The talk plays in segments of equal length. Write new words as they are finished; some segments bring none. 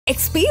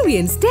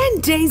Experience 10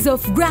 days of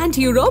Grand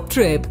Europe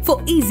trip for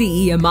easy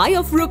EMI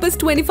of Rs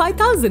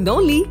 25,000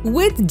 only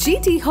with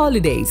GT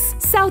Holidays,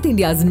 South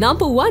India's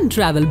 #1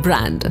 travel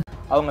brand.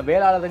 அவங்க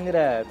வேளாளருங்கிற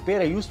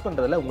பேரை use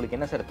பண்றதுல உங்களுக்கு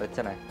என்ன sir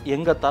பிரச்சனை?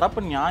 எங்க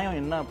தரப்பு நியாயம்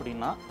என்ன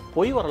அப்படின்னா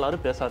பொய் வரலாறு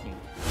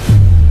பேசாதீங்க.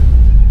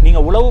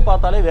 நீங்க உளவு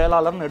பார்த்தாலே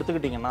வேளாளர்னு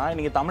எடுத்துக்கிட்டீங்கன்னா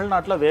இன்னைக்கு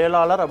தமிழ்நாட்டுல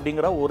வேளாளர்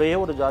அப்படிங்கிற ஒரே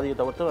ஒரு ஜாதியை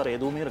தவிர்த்து வேற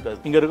எதுவுமே இருக்காது.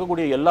 இங்க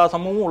இருக்கக்கூடிய எல்லா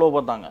சமூகமும் உளவு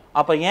பார்த்தாங்க.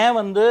 அப்ப ஏன்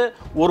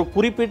ஒரு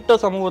குறிப்பிட்ட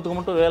சமூகத்துக்கு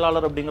மட்டும்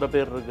வேளாளர் அப்படிங்கிற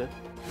பேர் இருக்கு?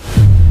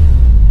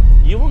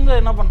 இவங்க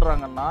என்ன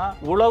பண்றாங்கன்னா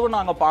உளவு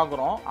நாங்க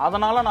பாக்குறோம்,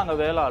 அதனால நாங்க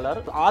வேளாளர்.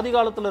 ஆதி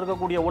காலத்துல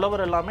இருக்கக்கூடிய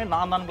உழவர் எல்லாமே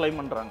நான் தான் கிளைம்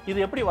பண்றாங்க.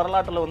 இது எப்படி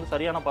வரலாற்றுல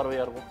சரியான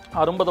பார்வையா இருக்கும்?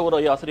 அரும்பத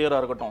ஒரு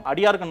ஆசிரியரா இருக்கட்டும்,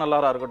 அடியாருக்கு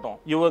நல்லாரா இருக்கட்டும்,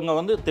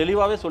 இவங்க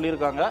தெளிவாவே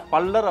சொல்லியிருக்காங்க.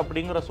 பல்லர்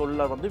அப்படிங்கிற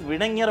சொல்ல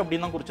வினைஞர்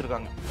அப்படின்னு தான்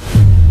குறிச்சிருக்காங்க.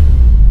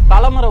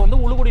 தலைமுறை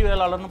உளுகுடி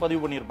வேளாளர்னு பதிவு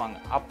பண்ணியிருப்பாங்க.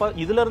 அப்ப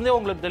இதுல இருந்தே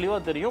உங்களுக்கு தெளிவா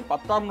தெரியும்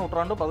 10ஆம்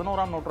நூற்றாண்டு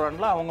 11ஆம்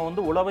நூற்றாண்டுல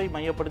அவங்க உளவை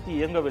மையப்படுத்தி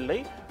இயங்கவில்லை.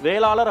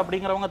 வேளாளர்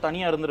அப்படிங்கிறவங்க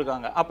தனியா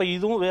இருந்திருக்காங்க. அப்ப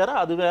இதுவும் வேற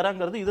அது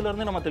வேறங்கிறது இதுல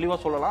இருந்தே நம்ம தெளிவா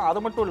சொல்லலாம்.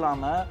 அது மட்டும்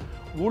இல்லாம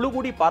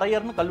உளுகுடி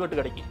பறையர்னு கல்வெட்டு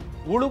கிடைக்கும்.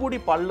 உளுகுடி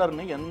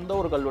பல்லர்னு எந்த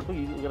ஒரு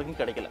கல்வெட்டும் இது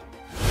வரைக்கும் கிடைக்கல.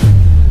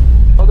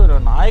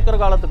 நாயக்கர்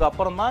காலத்துக்கு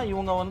அப்புறம் தான்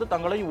இவங்க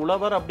தங்களை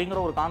உழவர் அப்படிங்கிற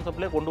ஒரு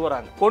கான்செப்ட்லேயே கொண்டு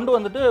வராங்க. கொண்டு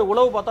வந்துட்டு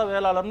உழவு பார்த்தா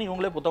வேளாளர்னு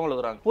இவங்களே புத்தகம்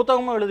எழுதுறாங்க.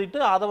 புத்தகமும் எழுதிட்டு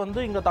அதை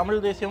இங்க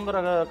தமிழ்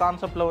தேசியங்கிற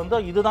கான்செப்ட்ல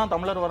இதுதான்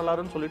தமிழர்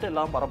வரலாறுன்னு சொல்லிட்டு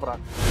எல்லாம்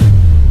பரப்புறாங்க.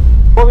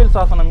 கோவில்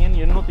சாசனம் எண்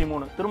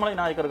 803 திருமலை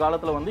நாயக்கர்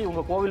காலத்துல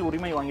இவங்க கோவில்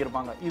உரிமை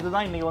வாங்கியிருப்பாங்க.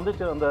 இதுதான்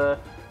இன்னைக்கு அந்த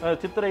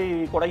சித்திரை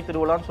கொடை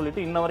திருவிழான்னு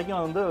சொல்லிட்டு இன்ன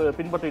வரைக்கும்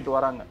பின்பற்றிட்டு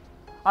வராங்க.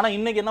 ஆனா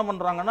இன்னைக்கு என்ன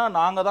பண்றாங்கன்னா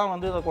நாங்க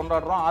தான் இதை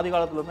கொண்டாடுறோம், ஆதி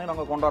காலத்துல இருந்தே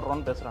நாங்க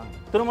கொண்டாடுறோம்னு பேசுறாங்க.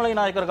 திருமலை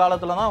நாயக்கர்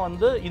காலத்துல தான்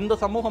இந்த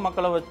சமூக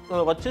மக்களை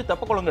வச்சு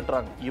தெப்பக்குளம்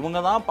கட்டுறாங்க.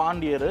 இவங்க தான்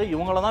பாண்டியர்,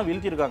 இவங்கள தான்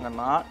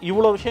வீழ்த்திருக்காங்கன்னா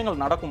இவ்வளவு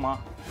விஷயங்கள் நடக்குமா?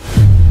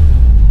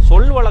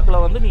 சொல் வழக்குல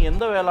நீ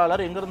எந்த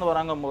வேளாளர் எங்கிருந்து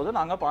வராங்க போது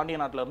நாங்க பாண்டிய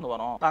நாட்டுல இருந்து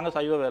வரோம், நாங்க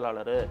சைவ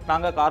வேளாளர்,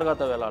 நாங்க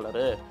கார்காத்த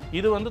வேளாளர்,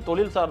 இது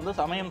தொழில் சார்ந்து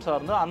சமயம்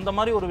சார்ந்து அந்த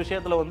மாதிரி ஒரு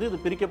விஷயத்துல இது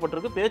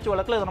பிரிக்கப்பட்டிருக்கு. பேச்சு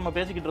வழக்குல இதை நம்ம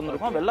பேசிக்கிட்டு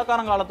இருந்திருக்கோம்.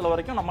 வெள்ளக்காரன் காலத்துல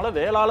வரைக்கும் நம்மள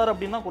வேளாளர்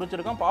அப்படின்னு தான்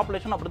குறிச்சிருக்கோம்.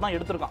 பாப்புலேஷன் அப்படிதான்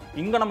எடுத்திருக்கான்.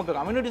 இங்க நமக்கு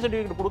கம்யூனிட்டி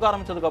சர்டிஃபிகேட் கொடுக்க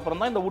ஆரம்பிச்சதுக்கு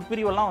அப்புறம் தான் இந்த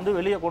உட்பிரிவெல்லாம்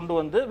வெளியே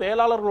கொண்டு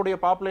வேளாளர்களுடைய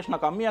பாப்புலேஷனை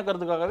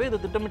கம்மியாக்குறதுக்காகவே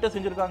இது திட்டமிட்டு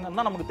செஞ்சிருக்காங்கன்னு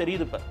தான் நமக்கு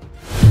தெரியுது. இப்ப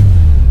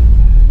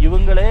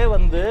இவங்களே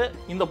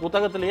இந்த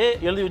புத்தகத்திலேயே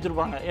எழுதி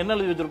வச்சிருப்பாங்க. என்ன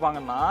எழுதி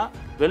வச்சிருப்பாங்கன்னா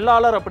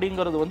வெள்ளாளர்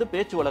அப்படிங்கிறது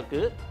பேச்சு வழக்கு,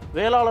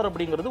 வேளாளர்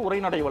அப்படிங்கிறது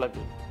உரைநடை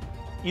வழக்கு.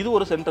 இது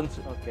ஒரு சென்டென்ஸ்.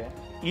 ஓகே.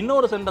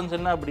 இன்னொரு சென்டென்ஸ்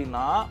என்ன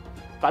அப்படின்னா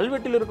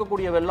கல்வெட்டில்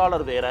இருக்கக்கூடிய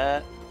வெள்ளாளர் வேற,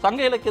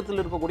 சங்க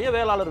இலக்கியத்தில் இருக்கக்கூடிய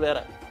வேளாளர் வேற.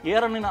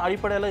 ஏறனின்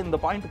அடிப்படையில் இந்த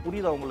பாயிண்ட்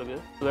புரியுது அவங்களுக்கு.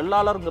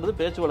 வெள்ளாளர்ங்கிறது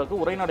பேச்சு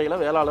வழக்கு, உரைநடையில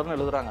வேளாளர்னு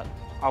எழுதுறாங்க.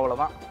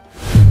 அவ்வளவுதான்.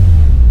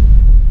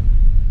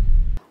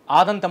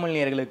 ஆதன் தமிழ்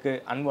நேயர்களுக்கு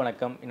அன்பு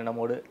வணக்கம். இன்னும்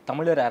நம்மோடு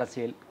தமிழர்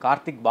அரசியல்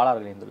கார்த்திக் பாலா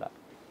அவர்கள் இருந்துள்ளார்.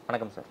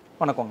 வணக்கம் சார்.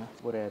 வணக்கங்க.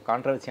 ஒரு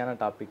கான்ட்ரவர்சியான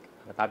டாபிக்,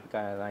 அந்த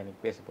டாப்பிக்காக தான் இன்னைக்கு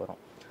பேச போகிறோம்.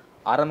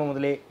 ஆரம்பம்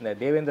முதலே இந்த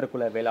தேவேந்திர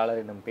குல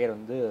வேளாளர் என்னும் பேர்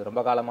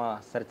ரொம்ப காலமாக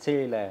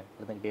சர்ச்சையில்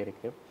இருந்துக்கிட்டே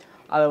இருக்குது.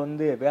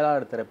 அதை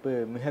வேளாளர் தரப்பு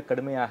மிக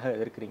கடுமையாக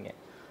எதிர்க்கிறீங்க.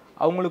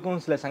 அவங்களுக்கும்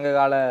சில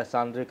சங்ககால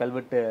சான்று,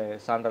 கல்வெட்டு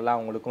சான்றெல்லாம்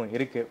அவங்களுக்கும்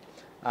இருக்குது.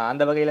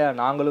 அந்த வகையில்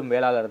நாங்களும்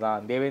வேளாளர்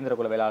தான், தேவேந்திர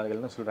குல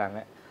வேளாளர்கள்னு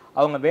சொல்கிறாங்க.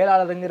 அவங்க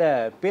வேளாளருங்கிற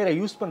பேரை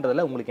யூஸ்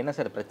பண்ணுறதுல உங்களுக்கு என்ன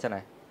சார் பிரச்சனை?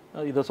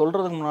 இதை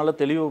சொல்கிறதுக்கு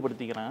முன்னால்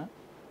தெளிவுபடுத்திக்கிறேன்.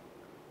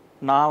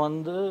 நான்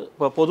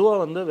இப்போ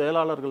பொதுவாக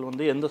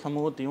வேளாளர்கள் எந்த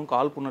சமூகத்தையும்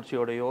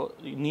காழ்ப்புணர்ச்சியோடையோ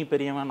நீ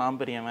பெரியவன் நான்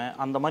பெரியவன்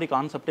அந்த மாதிரி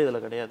கான்செப்டே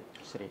இதில் கிடையாது.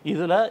 சரி,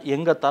 இதில்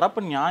எங்கள்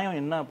தரப்பு நியாயம்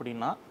என்ன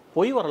அப்படின்னா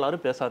பொய் வரலாறு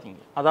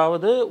பேசாதீங்க.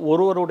 அதாவது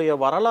ஒருவருடைய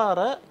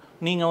வரலாறை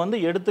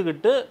நீங்கள்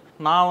எடுத்துக்கிட்டு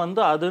நான்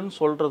அதுன்னு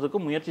சொல்கிறதுக்கு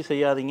முயற்சி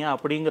செய்யாதீங்க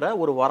அப்படிங்கிற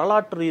ஒரு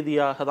வரலாற்று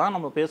ரீதியாக தான்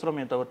நம்ம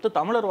பேசுகிறோமே தவிர்த்து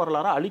தமிழர்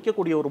வரலாறை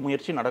அழிக்கக்கூடிய ஒரு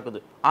முயற்சி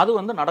நடக்குது.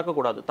 அது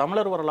நடக்கக்கூடாது.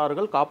 தமிழர்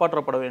வரலாறுகள்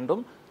காப்பாற்றப்பட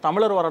வேண்டும்.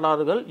 தமிழர்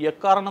வரலாறுகள்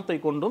எக்காரணத்தை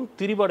கொண்டும்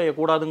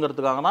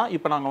திரிபடையக்கூடாதுங்கிறதுக்காக தான்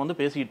இப்போ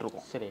நாங்கள் பேசிகிட்டு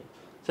இருக்கோம். சரி,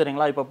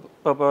 சரிங்களா? இப்போ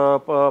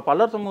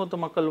பல்லர் சமூகத்து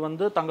மக்கள்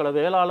தங்களை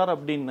வேளாளர்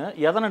அப்படின்னு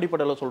எதன்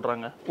அடிப்படையில்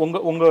சொல்கிறாங்க?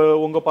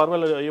 உங்கள்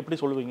பார்வையில் எப்படி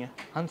சொல்லுவீங்க?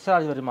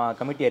 ஹன்ஸ்ராஜ் வர்மா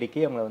கமிட்டி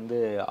அறிக்கை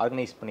அவங்க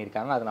ஆர்கனைஸ்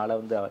பண்ணியிருக்காங்க, அதனால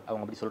அவங்க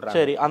அப்படி சொல்கிறாங்க.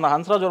 சரி, அந்த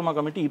ஹன்ஸ்ராஜ் வர்மா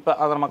கமிட்டி இப்போ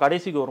அதை நம்ம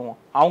கடைசிக்கு வருவோம்.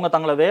 அவங்க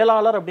தங்களை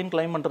வேளாளர் அப்படின்னு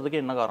கிளைம்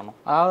பண்ணுறதுக்கு என்ன காரணம்?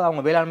 அதாவது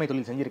அவங்க வேளாண்மை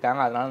தொழில்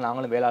செஞ்சுருக்காங்க, அதனால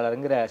நாங்களும்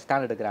வேளாளருங்கிற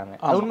ஸ்டாண்ட்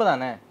எடுக்கிறாங்க. அது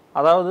உண்மைதானே?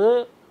 அதாவது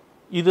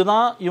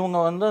இதுதான் இவங்க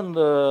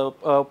அந்த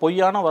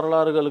பொய்யான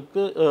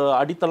வரலாறுகளுக்கு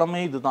அடித்தளமே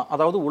இதுதான்.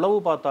 அதாவது உளவு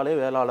பார்த்தாலே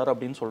வேளாளர்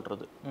அப்படின்னு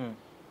சொல்றது.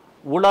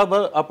 உளவு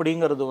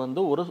அப்படிங்கிறது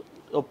ஒரு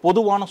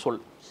பொதுவான சொல்.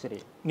 சரி,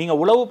 நீங்க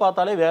உளவு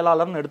பார்த்தாலே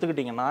வேளாளர்னு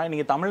எடுத்துக்கிட்டீங்கன்னா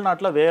இன்னைக்கு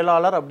தமிழ்நாட்டில்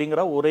வேளாளர்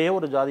அப்படிங்கிற ஒரே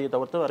ஒரு ஜாதியை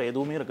தவிர்த்து வேற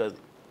எதுவுமே இருக்காது.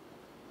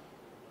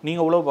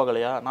 நீங்க உளவு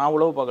பார்க்கலையா, நான்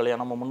உளவு பார்க்கலையா,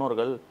 நம்ம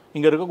முன்னோர்கள்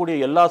இங்க இருக்கக்கூடிய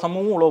எல்லா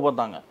சமூகமும் உளவு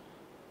பார்த்தாங்க.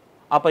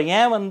 அப்ப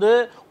ஏன்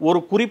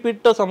ஒரு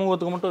குறிப்பிட்ட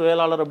சமூகத்துக்கு மட்டும்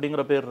வேளாளர்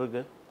அப்படிங்கிற பேர்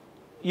இருக்கு?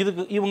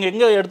 இதுக்கு இவங்க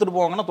எங்கே எடுத்துகிட்டு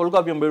போவாங்கன்னா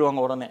தொல்காப்பியம்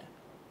போயிடுவாங்க. உடனே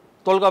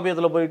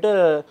தொல்காப்பியத்தில் போயிட்டு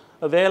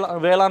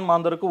வேளாண்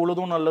மாந்தருக்கு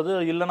உழுதும் நல்லது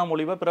இல்லைன்னா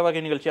மொழிவா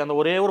பிறவகை நிகழ்ச்சி அந்த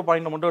ஒரே ஒரு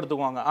பாயிண்ட் மட்டும்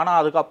எடுத்துக்குவாங்க. ஆனால்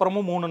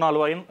அதுக்கப்புறமும்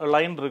 3-4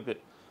 லைன் இருக்குது.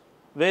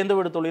 வேந்து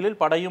விடு தொழிலில்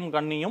படையும்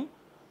கண்ணியும்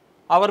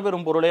அவர்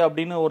பெரும் பொருளே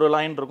அப்படின்னு ஒரு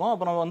லைன் இருக்கும்.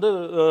 அப்புறம்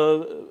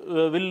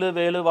வில்லு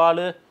வேலு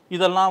வாளு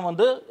இதெல்லாம்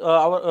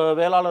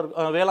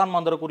வேளாண்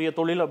மாந்தருக்குரிய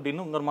தொழில்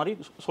அப்படின்னுங்கிற மாதிரி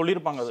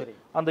சொல்லியிருப்பாங்க.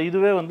 அந்த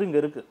இதுவே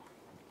இங்கே இருக்குது.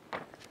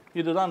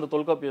 இதுதான் அந்த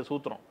தொல்காப்பிய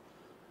சூத்திரம்.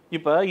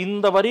 இப்போ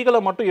இந்த வரிகளை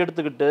மட்டும்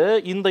எடுத்துக்கிட்டு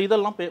இந்த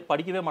இதெல்லாம்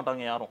படிக்கவே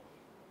மாட்டாங்க யாரும்.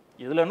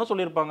 இதில் என்ன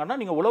சொல்லியிருப்பாங்கன்னா,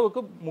 நீங்கள்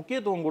உழவுக்கு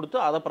முக்கியத்துவம் கொடுத்து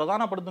அதை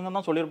பிரதானப்படுத்துங்கன்னு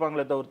தான்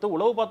சொல்லியிருப்பாங்களே தவிர்த்து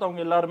உழவு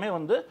பார்த்தவங்க எல்லாருமே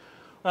வந்து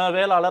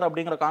வேளாளர்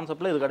அப்படிங்கிற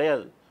கான்செப்டில் இது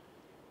கிடையாது.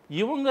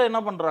 இவங்க என்ன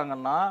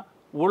பண்ணுறாங்கன்னா,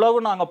 உழவு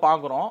நாங்கள்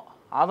பார்க்குறோம்,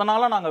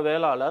 அதனால் நாங்கள்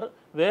வேளாளர்,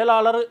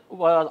 வேளாளர்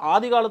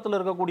ஆதி காலத்தில்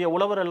இருக்கக்கூடிய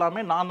உழவர்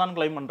எல்லாமே நான் தான்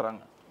கிளைம்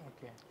பண்ணுறாங்க.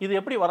 இது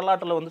எப்படி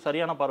வரலாற்றில் வந்து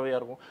சரியான பார்வையாக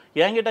இருக்கும்?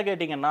 என்கிட்ட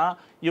கேட்டிங்கன்னா,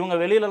 இவங்க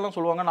வெளியிலலாம்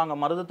சொல்லுவாங்க நாங்கள்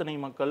மருதத்திணை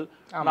மக்கள்,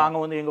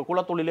 நாங்கள் வந்து எங்கள்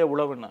குலத்தொழிலே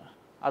உழவுன்னு.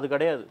 அது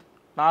கிடையாது.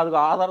 நான் அதுக்கு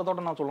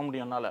ஆதாரத்தோடு நான் சொல்ல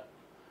முடியும். என்னால்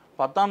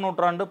 10ஆம்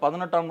நூற்றாண்டு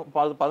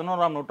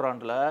 11ஆம்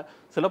நூற்றாண்டில்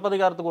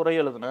சிலப்பதிகாரத்துக்கு உரை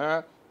எழுதுன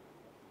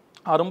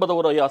அரும்பத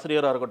உரை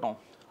ஆசிரியராக இருக்கட்டும்,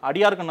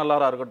 அடியாருக்கு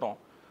நல்லாராக இருக்கட்டும்,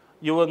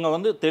 இவங்க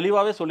வந்து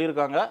தெளிவாகவே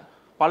சொல்லியிருக்காங்க,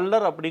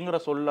 பல்லர் அப்படிங்கிற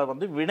சொல்ல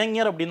வந்து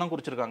வினைஞர் அப்படின்னு தான்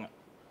குறிச்சிருக்காங்க,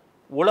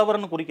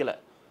 உழவர்னு குறிக்கல.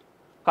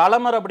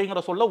 களமர் அப்படிங்கிற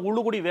சொல்ல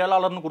உழுகுடி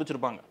வேளாளர்னு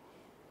குறிச்சிருப்பாங்க.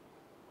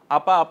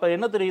 அப்ப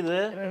என்ன தெரியுது?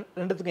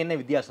 ரெண்டுத்துக்கு என்ன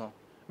வித்தியாசம்?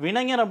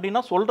 வினைஞர்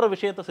அப்படின்னா சொல்ற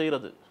விஷயத்தை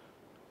செய்யறது.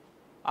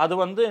 அது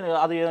வந்து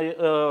அது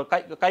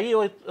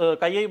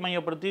கையை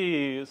மையப்படுத்தி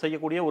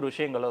செய்யக்கூடிய ஒரு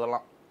விஷயங்கள்.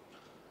 அதெல்லாம்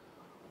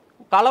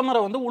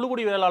களமரை வந்து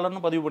உழுகுடி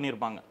வேளாளர்னு பதிவு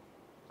பண்ணியிருப்பாங்க.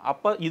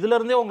 அப்போ இதுல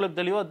இருந்தே உங்களுக்கு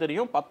தெளிவாக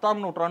தெரியும்,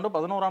 10ஆம் நூற்றாண்டு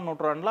 11ஆம்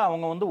நூற்றாண்டில்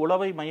அவங்க வந்து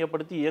உழவை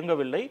மையப்படுத்தி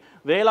இயங்கவில்லை,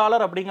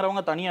 வேளாளர்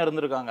அப்படிங்கிறவங்க தனியாக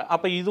இருந்திருக்காங்க.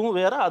 அப்போ இதுவும்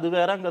வேற அது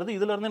வேறங்கிறது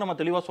இதுல இருந்தே நம்ம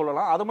தெளிவாக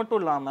சொல்லலாம். அது மட்டும்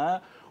இல்லாமல்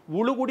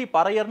உழுகுடி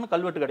பறையர்னு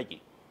கல்வெட்டு கிடைக்கி,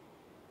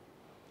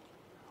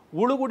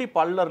 உழுகுடி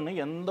பல்லர்னு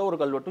எந்த ஒரு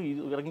கல்வெட்டும்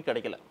இது வரைக்கும்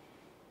கிடைக்கல.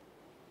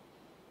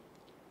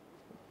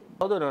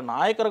 அதாவது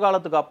நாயக்கர்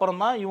காலத்துக்கு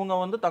அப்புறம் தான் இவங்க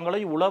வந்து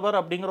தங்களை உழவர்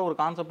அப்படிங்கிற ஒரு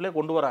கான்செப்ட்லேயே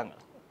கொண்டு வராங்க.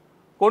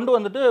 கொண்டு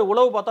வந்துட்டு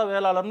உழவு பார்த்தா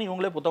வேளாளர்னு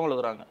இவங்களே புத்தகம்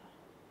எழுதுறாங்க.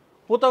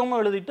 புத்தகமும்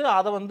எழுதிட்டு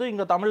அதை வந்து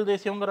இங்கே தமிழ்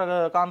தேசியங்கிற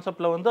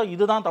கான்செப்டில் வந்து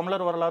இதுதான்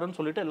தமிழர் வரலாறுன்னு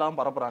சொல்லிட்டு எல்லாம்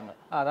பரப்புறாங்க.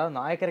 அதாவது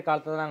நாயக்கர்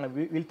காலத்தில் தான் நாங்கள்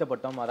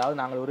வீழ்த்தப்பட்டோம், அதாவது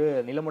நாங்கள் ஒரு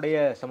நிலமுடைய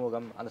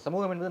சமூகம், அந்த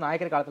சமூகம் என்பது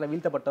நாயக்கர் காலத்தில்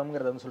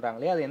வீழ்த்தப்பட்டோங்கிறத வந்து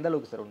சொல்கிறாங்களே, அது எந்த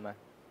அளவுக்கு சார் உண்மை?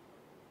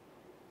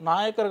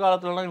 நாயக்கர்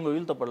காலத்துலலாம் இவங்க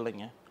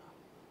வீழ்த்தப்படலைங்க.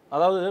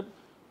 அதாவது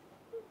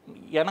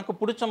எனக்கு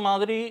பிடிச்ச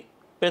மாதிரி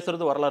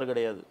பேசுறது வரலாறு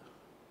கிடையாது.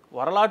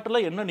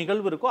 வரலாற்றில் என்ன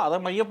நிகழ்வு இருக்கோ அதை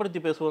மையப்படுத்தி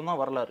பேசுவது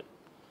தான் வரலாறு.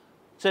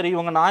 சரி,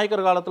 இவங்க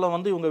நாயக்கர் காலத்தில்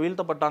வந்து இவங்க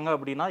வீழ்த்தப்பட்டாங்க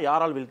அப்படின்னா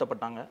யாரால்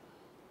வீழ்த்தப்பட்டாங்க,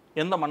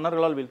 எந்த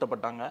மன்னர்களால்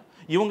வீழ்த்தப்பட்டாங்க,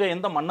 இவங்க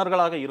எந்த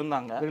மன்னர்களாக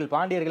இருந்தாங்க,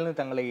 பாண்டியர்கள்னு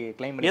தங்களை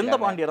கிளைம் பண்ணி எந்த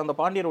பாண்டியர், அந்த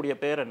பாண்டியருடைய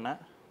பேர் என்ன,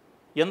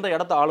 எந்த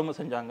இடத்த ஆளுமை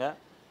செஞ்சாங்க,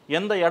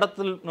 எந்த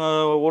இடத்தில்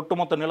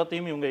ஒட்டுமொத்த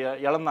நிலத்தையும் இவங்க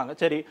இழந்தாங்க.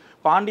 சரி,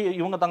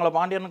 இவங்க தங்களை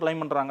பாண்டியர்னு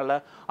கிளைம் பண்ணுறாங்கல்ல,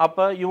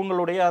 அப்போ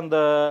இவங்களுடைய அந்த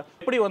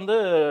எப்படி வந்து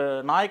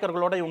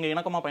நாயக்கர்களோட இவங்க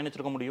இணக்கமாக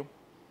பயணிச்சிருக்க முடியும்?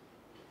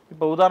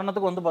 இப்போ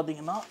உதாரணத்துக்கு வந்து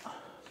பார்த்தீங்கன்னா,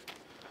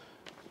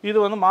 இது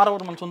வந்து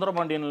மாரவர்மன்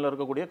சுந்தரபாண்டியனில்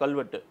இருக்கக்கூடிய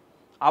கல்வெட்டு.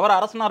 அவர்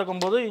அரசனாக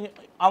இருக்கும்போது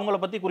அவங்கள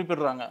பற்றி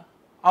குறிப்பிடுறாங்க.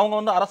 அவங்க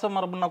வந்து அரச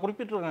மரபுன்னா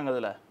குறிப்பிட்டிருக்காங்க.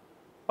 இதில்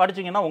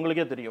படிச்சிங்கன்னா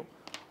உங்களுக்கே தெரியும்.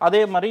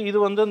 அதே மாதிரி இது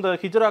வந்து இந்த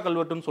ஹிஜ்ரா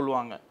கல்வெட்டுன்னு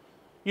சொல்லுவாங்க.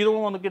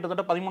 இதுவும் வந்து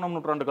கிட்டத்தட்ட 13ஆம்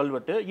நூற்றாண்டு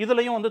கல்வெட்டு.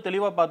 இதுலையும் வந்து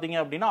தெளிவாக பார்த்தீங்க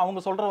அப்படின்னா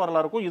அவங்க சொல்கிற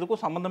வரலாறுக்கும்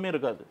இதுக்கும் சம்மந்தமே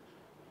இருக்காது.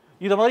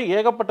 இது மாதிரி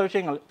ஏகப்பட்ட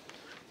விஷயங்கள்.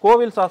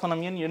 கோவில்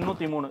சாசனம் எண்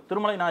 803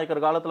 திருமலை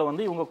நாயக்கர் காலத்தில்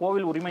வந்து இவங்க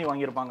கோவில் உரிமை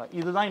வாங்கியிருப்பாங்க.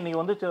 இதுதான் இன்றைக்கி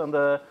வந்து அந்த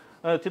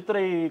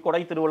சித்திரை கொடை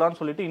திருவிழான்னு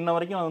சொல்லிட்டு இன்ன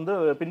வரைக்கும் வந்து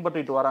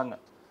பின்பற்றிட்டு வராங்க.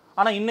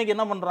 ஆனால் இன்றைக்கி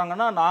என்ன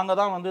பண்ணுறாங்கன்னா, நாங்கள்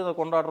தான் வந்து இதை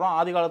கொண்டாடுறோம்,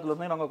 ஆதி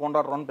காலத்துலேருந்தே நாங்கள்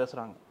கொண்டாடுறோம்னு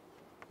பேசுகிறாங்க.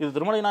 இது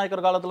திருமலை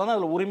நாயக்கர் காலத்தில் தான்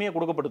அதில் உரிமையை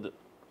கொடுக்கப்படுது.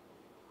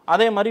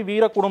 அதே மாதிரி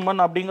வீர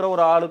குடும்பன் அப்படிங்கிற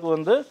ஒரு ஆளுக்கு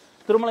வந்து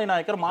திருமலை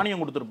நாயக்கர்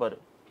மானியம் கொடுத்துருப்பாரு.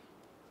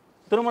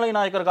 திருமலை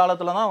நாயக்கர்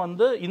காலத்தில் தான்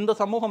வந்து இந்த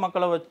சமூக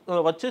மக்களை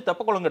வச்சு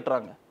தெப்பக்குளம்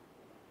கட்டுறாங்க.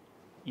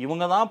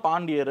 இவங்க தான்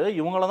பாண்டியர்,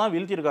 இவங்கள தான்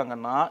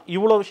வீழ்த்தியிருக்காங்கன்னா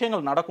இவ்வளோ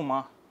விஷயங்கள் நடக்குமா?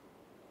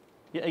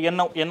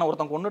 என்ன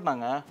ஒருத்தன்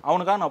கொண்டுட்டாங்க,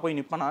 அவனுக்காக நான் போய்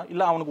நிற்பேனா,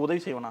 இல்லை அவனுக்கு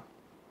உதவி செய்வேனா?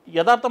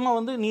 யதார்த்தமாக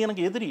வந்து நீ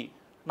எனக்கு எதிரி,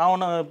 நான்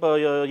உன்னை இப்போ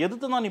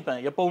எதிர்த்து தான்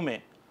நிற்பேன் எப்போவுமே.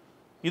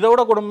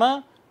 இதோட கொடுமை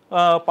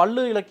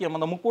பல்லு இலக்கியம்,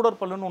 அந்த முக்கூடர்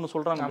பல்லுன்னு ஒன்று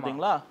சொல்கிறாங்க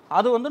பார்த்தீங்களா,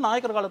 அது வந்து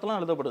நாயக்கர் காலத்தில்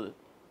எழுதப்படுது.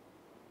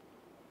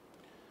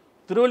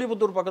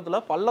 திருவள்ளிபுத்தூர்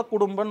பக்கத்தில் பல்ல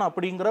குடும்பன்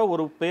அப்படிங்கிற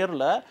ஒரு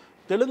பேரில்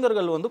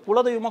தெலுங்கர்கள் வந்து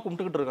குலதெய்வமாக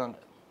கும்பிட்டுக்கிட்டு இருக்காங்க.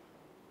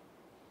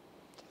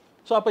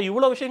 ஸோ அப்போ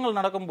இவ்வளோ விஷயங்கள்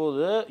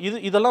நடக்கும்போது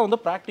இதெல்லாம் வந்து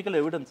ப்ராக்டிக்கல்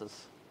எவிடன்சஸ்,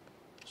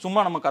 சும்மா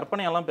நம்ம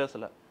கற்பனையெல்லாம்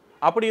பேசலை.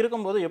 அப்படி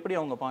இருக்கும்போது எப்படி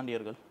அவங்க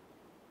பாண்டியர்கள்?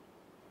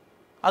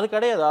 அது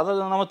கிடையாது. அதை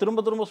நம்ம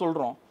திரும்ப திரும்ப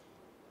சொல்கிறோம்.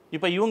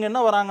 இப்போ இவங்க என்ன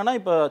வராங்கன்னா,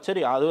 இப்போ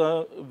சரி அது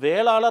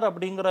வேளாளர்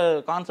அப்படிங்கிற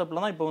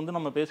கான்செப்டில் தான் இப்போ வந்து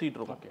நம்ம பேசிகிட்டு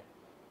இருக்கோம்.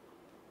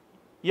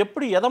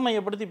 எப்படி எதை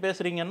மையப்படுத்தி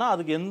பேசுகிறீங்கன்னா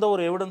அதுக்கு எந்த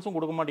ஒரு எவிடன்ஸும்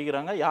கொடுக்க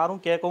மாட்டேங்கிறாங்க,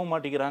 யாரும் கேட்கவும்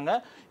மாட்டேங்கிறாங்க.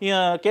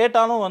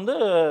 கேட்டாலும் வந்து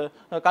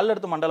கல்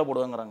எடுத்து மண்டலை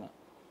போடுவாங்கிறாங்க.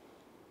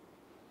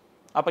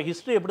 அப்போ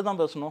ஹிஸ்ட்ரி எப்படி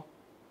தான் பேசணும்?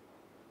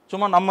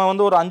 சும்மா நம்ம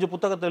வந்து ஒரு 5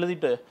 புத்தகத்தை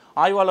எழுதிட்டு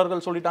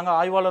ஆய்வாளர்கள்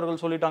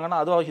சொல்லிட்டாங்கன்னா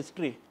அதுவாக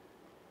ஹிஸ்ட்ரி?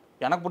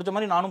 எனக்கு பிடிச்ச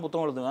மாதிரி நானும்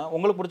புத்தகம் எழுதுவேன்,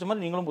 உங்களுக்கு பிடிச்ச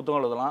மாதிரி நீங்களும்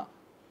புத்தகம் எழுதலாம்.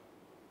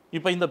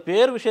 இப்போ இந்த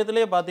பேர்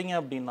விஷயத்திலே பார்த்தீங்க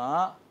அப்படின்னா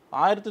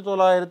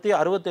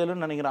 1967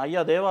 நினைக்கிறேன்,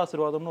 ஐயா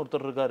தேவாசீர்வாதம்னு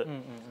ஒருத்தர் இருக்காரு,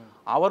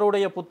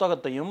 அவருடைய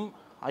புத்தகத்தையும்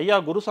ஐயா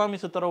குருசாமி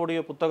சித்தருடைய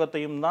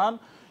புத்தகத்தையும் தான்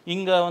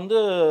இங்கே வந்து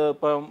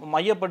இப்போ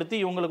மையப்படுத்தி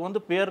இவங்களுக்கு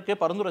வந்து பேருக்கே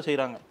பரிந்துரை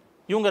செய்கிறாங்க.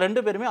 இவங்க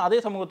 2 பேருமே அதே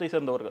சமூகத்தை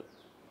சேர்ந்தவர்கள்.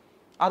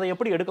 அதை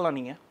எப்படி எடுக்கலாம்?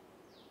 நீங்கள்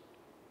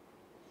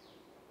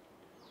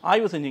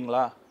ஆய்வு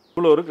செஞ்சீங்களா?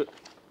 இவ்வளோ இருக்குது.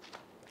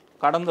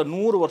 கடந்த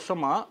 100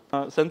 வருஷமா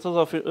சென்சஸ்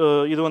ஆஃப்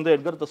இது வந்து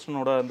எட்கர்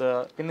தஸ்டனோட அந்த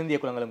தென்னிந்திய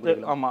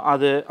குலங்களும் ஆமாம்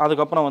அது,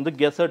 அதுக்கப்புறம் வந்து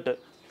கெசட்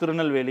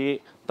திருநெல்வேலி,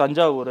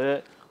 தஞ்சாவூர்,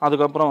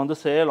 அதுக்கப்புறம் வந்து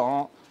சேலம்,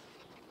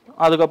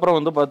 அதுக்கப்புறம்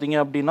வந்து பார்த்தீங்க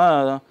அப்படின்னா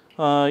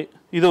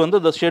இது வந்து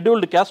த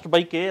scheduled caste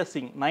by KS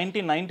Singh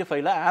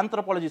 1995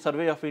 anthropology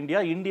survey of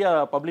India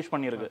publish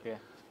பண்ணியிருக்கு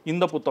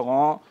இந்த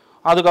புத்தகம்.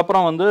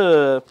 அதுக்கப்புறம் வந்து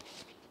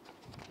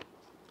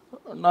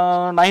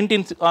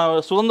 19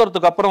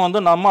 சுதந்திரத்துக்கு அப்புறம் வந்து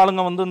நம்ம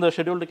ஆளுங்க வந்து இந்த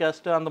ஷெட்யூல்டு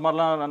கேஸ்ட் அந்த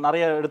மாதிரிலாம்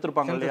நிறைய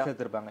எடுத்திருப்பாங்க இல்லையா,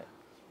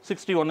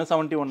 61,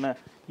 71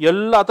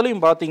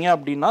 எல்லாத்துலேயும் பார்த்தீங்க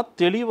அப்படின்னா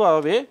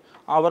தெளிவாகவே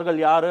அவர்கள்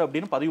யார்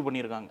அப்படின்னு பதிவு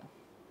பண்ணியிருக்காங்க.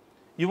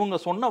 இவங்க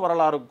சொன்ன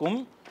வரலாறுக்கும்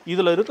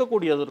இதில்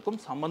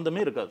இருக்கக்கூடியதற்கும்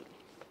சம்பந்தமே இருக்காது.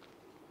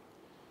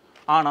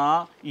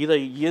 ஆனால் இதை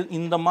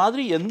இந்த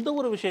மாதிரி எந்த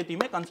ஒரு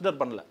விஷயத்தையுமே கன்சிடர்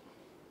பண்ணல.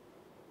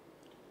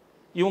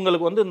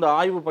 இவங்களுக்கு வந்து இந்த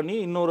ஆய்வு பண்ணி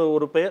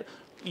ஒரு பெயர்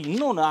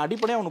இன்னொன்று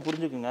அடிப்படையாக ஒன்று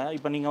புரிஞ்சுக்குங்க.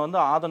 இப்போ நீங்கள் வந்து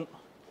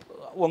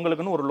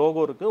உங்களுக்குன்னு ஒரு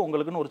லோகோ இருக்குது,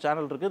 உங்களுக்குன்னு ஒரு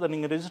சேனல் இருக்குது, இதை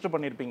நீங்கள் ரெஜிஸ்டர்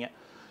பண்ணியிருப்பீங்க.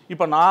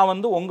 இப்போ நான்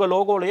வந்து உங்கள்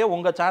லோகோலையே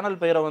உங்கள் சேனல்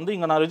பெயரை வந்து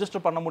இங்கே நான்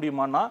ரெஜிஸ்டர் பண்ண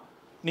முடியுமான்னா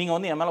நீங்கள்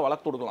வந்து என் மேலே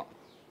வழக்கு கொடுக்கலாம்.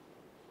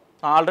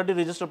 நான் ஆல்ரெடி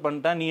ரெஜிஸ்டர்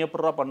பண்ணிட்டேன், நீ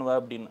எப்படா பண்ணுவ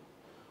அப்படின்னு.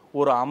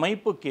 ஒரு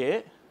அமைப்புக்கே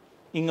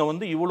இங்கே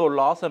வந்து இவ்வளோ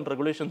லாஸ் அண்ட்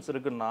ரெகுலேஷன்ஸ்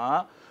இருக்குன்னா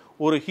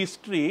ஒரு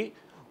ஹிஸ்ட்ரி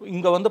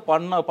இங்கே வந்து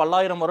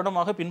பல்லாயிரம்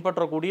வருடமாக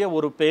பின்பற்றக்கூடிய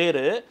ஒரு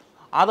பேர்,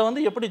 அதை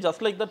வந்து எப்படி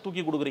ஜஸ்ட் லைக் தான்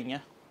தூக்கி கொடுக்குறீங்க?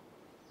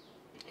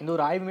 இந்த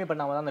ஒரு ஆய்வுமே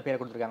பண்ணாம தான் அந்த பேரை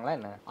கொடுத்துருக்காங்களா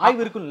என்ன?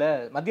 ஆய்வு இருக்குல்ல,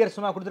 மத்திய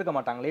அரசுமா கொடுத்துருக்க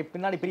மாட்டாங்களே,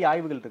 பின்னாடி பெரிய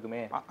ஆய்வுகள்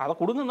இருக்குமே. அதை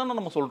கொடுங்கன்னு தானே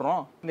நம்ம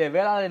சொல்கிறோம். இந்த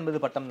வேளாளர் என்பது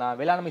பட்டம் தான்,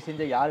 வேளாண்மை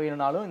செஞ்ச யார்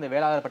வேணும்னாலும் இந்த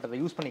வேளாளர் பட்டத்தை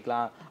யூஸ்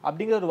பண்ணிக்கலாம்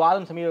அப்படிங்கிற ஒரு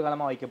வாதம் சமீப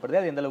காலமாக வைக்கப்படுது.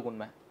 அது எந்த அளவுக்கு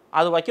உண்மை?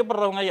 அது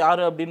வைக்கப்படுறவங்க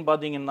யார் அப்படின்னு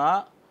பார்த்தீங்கன்னா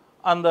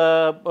அந்த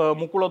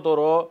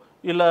முக்குளத்தோரோ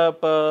இல்லை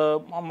இப்போ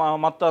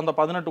மற்ற அந்த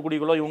 18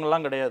 குடிகளோ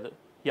இவங்கெல்லாம் கிடையாது.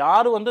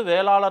 யார் வந்து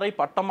வேளாளரை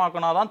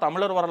பட்டமாக்கினா தான்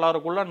தமிழர்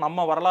வரலாறுக்குள்ளே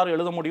நம்ம வரலாறு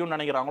எழுத முடியும்னு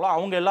நினைக்கிறாங்களோ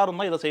அவங்க எல்லாரும்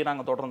தான் இதை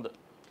செய்கிறாங்க தொடர்ந்து.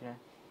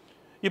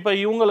 இப்போ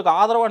இவங்களுக்கு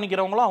ஆதரவாக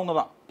நிற்கிறவங்களும் அவங்க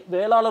தான்.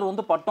 வேளாளர்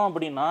வந்து பட்டம்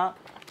அப்படின்னா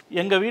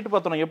எங்கள் வீட்டு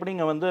பத்திரம்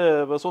எப்படிங்க வந்து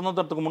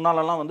சுதந்திரத்துக்கு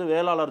முன்னாலெல்லாம் வந்து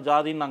வேளாளர்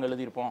ஜாதின்னு நாங்கள்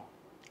எழுதியிருப்போம்.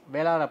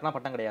 வேளாளர் அப்படின்னா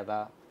பட்டம் கிடையாதா?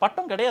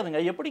 பட்டம்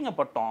கிடையாதுங்க. எப்படிங்க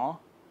பட்டம்?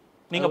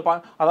 நீங்கள்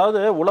அதாவது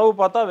உளவு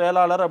பார்த்தா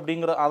வேளாளர்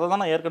அப்படிங்கிற அதை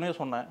தான் நான் ஏற்கனவே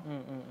சொன்னேன்.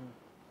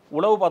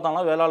 உளவு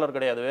பார்த்தாலாம் வேளாளர்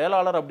கிடையாது.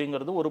 வேளாளர்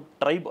அப்படிங்கிறது ஒரு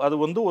ட்ரைப், அது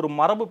வந்து ஒரு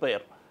மரபு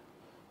பெயர்.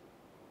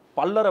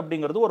 பல்லர்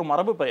அப்படிங்கிறது ஒரு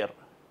மரபு பெயர்.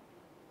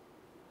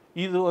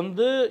 இது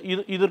வந்து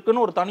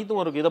இதற்குன்னு ஒரு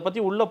தனித்துவம் இருக்குது. இதை பற்றி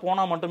உள்ளே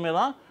போனால் மட்டுமே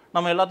தான்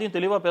நம்ம எல்லாத்தையும்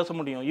தெளிவாக பேச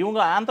முடியும். இவங்க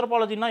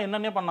ஆந்த்ரோபாலஜினா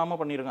என்னென்னே பண்ணாமல்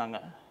பண்ணியிருக்காங்க.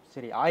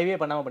 சரி, ஆய்வே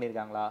பண்ணாமல்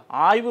பண்ணியிருக்காங்களா?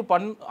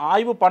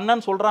 ஆய்வு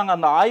பண்ணன்னு சொல்கிறாங்க.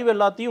 அந்த ஆய்வு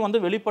எல்லாத்தையும்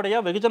வந்து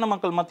வெளிப்படையாக வெகுஜன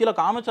மக்கள் மத்தியில்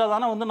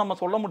காமிச்சாதானே வந்து நம்ம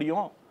சொல்ல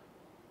முடியும்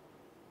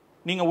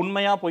நீங்கள்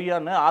உண்மையாக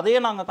பொய்யான்னு. அதையே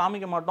நாங்கள்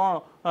காமிக்க மாட்டோம்,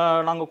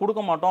 நாங்கள்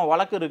கொடுக்க மாட்டோம்,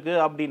 வழக்கு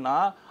இருக்குது அப்படின்னா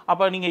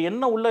அப்போ நீங்கள்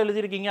என்ன உள்ளே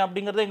எழுதியிருக்கீங்க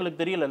அப்படிங்கிறதே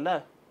எங்களுக்கு தெரியலல்ல.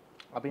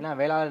 அப்படின்னா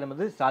வேளாளர்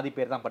என்பது சாதி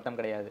பேர் தான், பட்டம்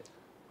கிடையாது.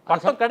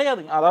 பட்டம்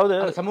கிடையாதுங்க. அதாவது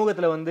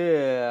சமூகத்தில் வந்து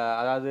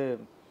அதாவது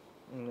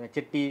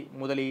செட்டி,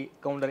 முதலி,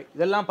 கவுண்டர்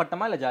இதெல்லாம்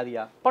பட்டமா இல்லை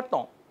ஜாதியா?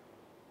 பட்டம்.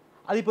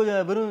 அது இப்போ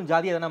வெறும்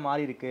ஜாதியாக தானே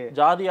மாறி இருக்கு.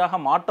 ஜாதியாக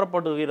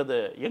மாற்றப்படுகிறது.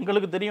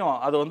 எங்களுக்கு தெரியும்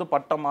அது வந்து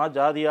பட்டமா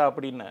ஜாதியா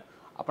அப்படின்னு.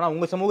 அப்படின்னா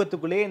உங்கள்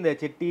சமூகத்துக்குள்ளேயே இந்த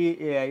செட்டி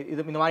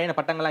இந்த மாதிரியான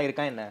பட்டங்கள்லாம்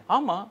இருக்கா என்ன?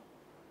 ஆமாம்.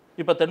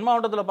 இப்போ தென்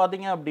மாவட்டத்தில்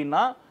பார்த்தீங்க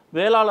அப்படின்னா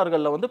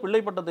வேளாளர்களில் வந்து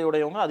பிள்ளை பட்டத்தை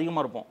உடையவங்க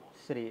அதிகமாக இருப்போம்.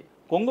 சரி.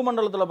 கொங்கு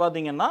மண்டலத்தில்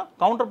பார்த்தீங்கன்னா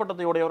கவுண்டர்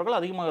பட்டத்தை உடையவர்கள்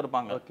அதிகமாக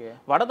இருப்பாங்க. ஓகே.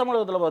 வட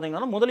தமிழகத்தில்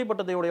பார்த்தீங்கன்னா முதலி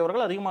பட்டத்தை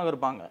உடையவர்கள் அதிகமாக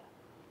இருப்பாங்க.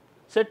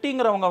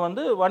 செட்டிங்கிறவங்க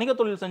வந்து வணிக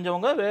தொழில்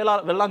செஞ்சவங்க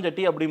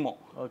வெள்ளாஞ்செட்டி அப்படிமோ.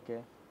 ஓகே.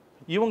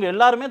 இவங்க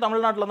எல்லாருமே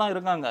தமிழ்நாட்டில் தான்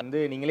இருக்காங்க. வந்து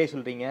நீங்களே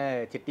சொல்கிறீங்க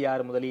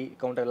செட்டியார், முதலி,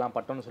 கவுண்டர் எல்லாம்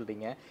பட்டம்னு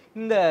சொல்கிறீங்க.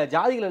 இந்த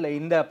ஜாதிகளில்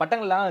இந்த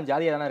பட்டங்கள்லாம்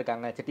ஜாதியாக தானே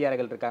இருக்காங்க.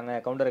 செட்டியார்கள் இருக்காங்க,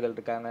 கவுண்டர்கள்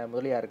இருக்காங்க,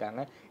 முதலியார்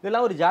இருக்காங்க.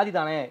 இதெல்லாம் ஒரு ஜாதி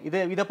தானே.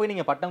 இதை போய்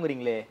நீங்கள்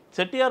பட்டங்கிறீங்களே.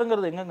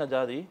 செட்டியாருங்கிறது எங்கங்க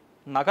ஜாதி?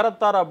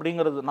 நகரத்தார்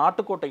அப்படிங்கிறது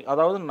நாட்டுக்கோட்டை,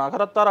 அதாவது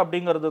நகரத்தார்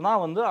அப்படிங்கிறது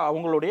தான் வந்து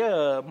அவங்களுடைய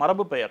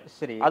மரபு பெயர்.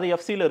 சரி. அது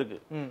எஃப்சியில் இருக்கு.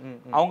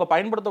 அவங்க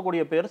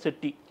பயன்படுத்தக்கூடிய பெயர்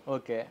செட்டி.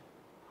 ஓகே.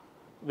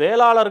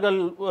 வேளாளர்கள்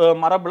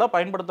மரபில்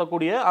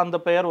பயன்படுத்தக்கூடிய அந்த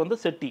பெயர் வந்து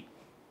செட்டி.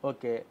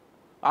 ஓகே.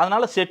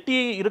 அதனால செட்டி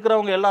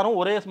இருக்கிறவங்க எல்லாரும்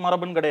ஒரே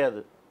மரபுன்னு கிடையாது.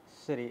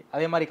 சரி.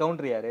 அதே மாதிரி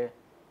கவுண்டர் யாரு?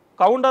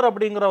 கவுண்டர்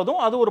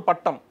அப்படிங்கிறதும் அது ஒரு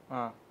பட்டம்.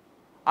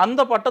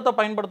 அந்த பட்டத்தை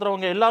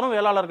பயன்படுத்துறவங்க எல்லாரும்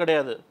வேளாளர்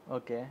கிடையாது.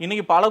 ஓகே.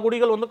 இன்னைக்கு பல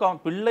குடிகள் வந்து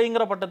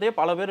பிள்ளைங்கிற பட்டத்தையே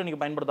பல பேர்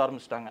இன்னைக்கு பயன்படுத்த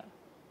ஆரம்பிச்சிட்டாங்க.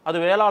 அது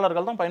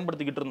வேளாளர்கள் தான்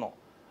பயன்படுத்திக்கிட்டு இருந்தோம்.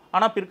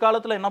 ஆனால்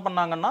பிற்காலத்தில் என்ன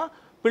பண்ணாங்கன்னா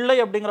பிள்ளை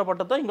அப்படிங்கிற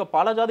பட்டத்தை இங்கே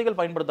பல ஜாதிகள்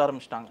பயன்படுத்த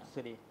ஆரம்பிச்சிட்டாங்க.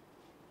 சரி.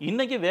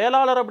 இன்னைக்கு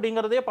வேளாளர்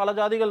அப்படிங்கிறதே பல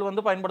ஜாதிகள்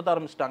வந்து பயன்படுத்த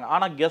ஆரம்பிச்சிட்டாங்க.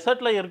 ஆனால்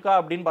கெசட்டில் இருக்கா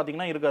அப்படின்னு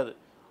பார்த்தீங்கன்னா இருக்காது.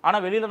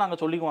 ஆனால் வெளியில்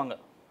நாங்கள் சொல்லிக்குவாங்க.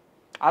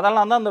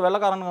 அதெல்லாம் தான் அந்த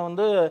வெள்ளைக்காரனுங்க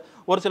வந்து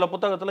ஒரு சில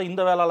புத்தகத்தில்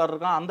இந்த வேளாளர்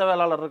இருக்கான், அந்த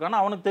வேளாளர் இருக்கான்னு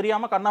அவனுக்கு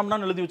தெரியாமல்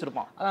கண்ணாமண்ணான்னு எழுதி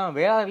வச்சிருப்பான். அதான்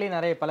வேளாளர்களே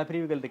நிறைய பல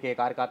பிரிவுகள் இருக்கே.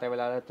 கார்காத்த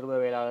வேளாளர், துருவ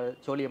வேளாளர்,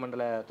 சோழிய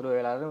மண்டல துருவ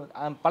வேளாளர்,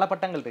 பல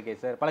பட்டங்கள் இருக்கே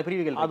சார், பல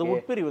பிரிவுகள். அது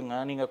உட்பிரிவுங்க,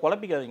 நீங்கள்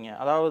குழப்பிக்காதீங்க.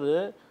 அதாவது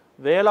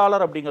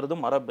வேளாளர் அப்படிங்கிறது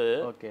மரபு.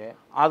 ஓகே.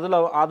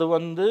 அது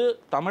வந்து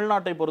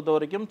தமிழ்நாட்டை பொறுத்த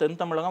வரைக்கும் தென்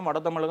தமிழகம்,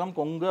 வட தமிழகம்,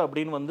 கொங்கு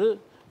அப்படின்னு வந்து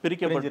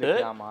பிரிக்கப்பட்டு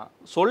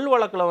சொல்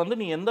வழக்கில் வந்து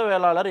நீ எந்த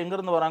வேளாளர்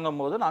எங்கேருந்து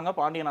வராங்கும் போது நாங்கள்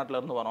பாண்டிய நாட்டில்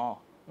இருந்து வரோம்,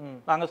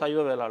 நாங்கள்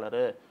சைவ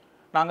வேளாளர்,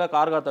 நாங்கள்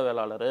கார்காத்த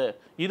வேளாளர்,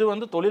 இது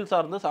வந்து தொழில்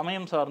சார்ந்து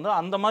சமயம் சார்ந்து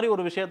அந்த மாதிரி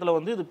ஒரு விஷயத்துல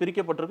வந்து இது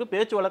பிரிக்கப்பட்டிருக்கு.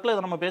 பேச்சு வழக்கில்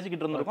இதை நம்ம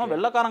பேசிக்கிட்டு இருந்திருக்கோம்.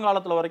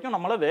 வெள்ளக்காரங்காலத்தில் வரைக்கும்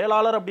நம்மள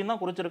வேளாளர் அப்படின்னு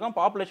தான் குறிச்சிருக்கான்,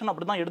 பாப்புலேஷன்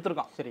அப்படி தான்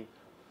எடுத்திருக்கான். சரி,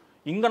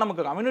 இங்கே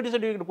நமக்கு கம்யூனிட்டி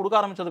சர்டிஃபிகேட் கொடுக்க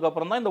ஆரம்பிச்சதுக்கு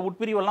அப்புறம் தான் இந்த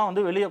உட்பிரிவெல்லாம்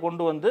வந்து வெளியே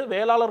கொண்டு வந்து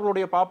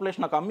வேளாளர்களுடைய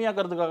பாப்புலேஷனை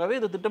கம்மியாக்கிறதுக்காகவே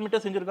இது திட்டமிட்டே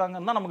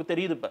செஞ்சுருக்காங்கன்னு தான் நமக்கு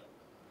தெரியுது. இப்போ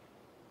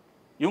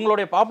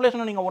இவங்களுடைய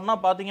பாப்புலேஷனை நீங்கள் ஒன்றா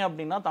பார்த்தீங்க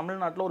அப்படின்னா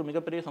தமிழ்நாட்டில் ஒரு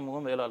மிகப்பெரிய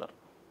சமூகம் வேளாளர்.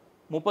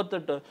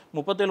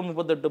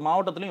 37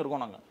 மாவட்டத்துலையும்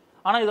இருக்கோம் நாங்கள்.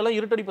 ஆனால் இதெல்லாம்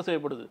இருட்டடிப்பு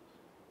செய்யப்படுது.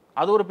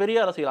 அது ஒரு பெரிய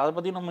அரசியல். அதை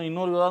பற்றி நம்ம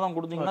இன்னொரு விவாதம்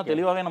கொடுத்தீங்கன்னா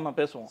தெளிவாகவே நம்ம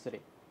பேசுவோம். சரி.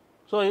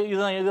 ஸோ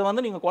இதை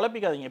வந்து நீங்கள்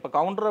குழப்பிக்காதீங்க. இப்போ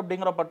கவுண்டர்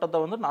அப்படிங்கிற பட்டத்தை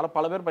வந்து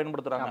பல பேர்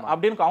பயன்படுத்துகிறாங்க.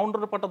 அப்படின்னு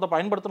கவுண்டர் பட்டத்தை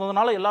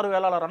பயன்படுத்துனதுனால எல்லாரும்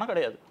வேளாளரானா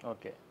கிடையாது.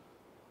 ஓகே.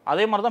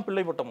 அதே மாதிரி தான்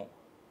பிள்ளை பட்டமும்.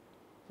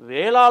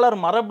 வேளாளர்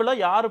மரபில்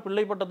யார்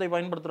பிள்ளை பட்டத்தை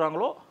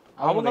பயன்படுத்துகிறாங்களோ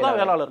அவங்க தான்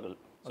வேளாளர்கள்.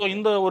 ஸோ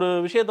இந்த ஒரு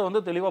விஷயத்தை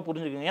வந்து தெளிவாக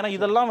புரிஞ்சுக்கோங்க. ஏன்னா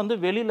இதெல்லாம் வந்து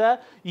வெளியில்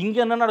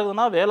இங்கே என்ன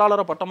நடக்குதுன்னா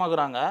வேளாளரை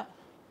பட்டமாக்குறாங்க.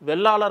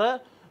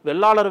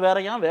 வெள்ளாளர்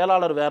வேறையாம்,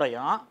 வேளாளர்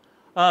வேறையாம்.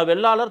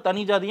 வெள்ளாளர்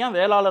தனி ஜாதியாம்,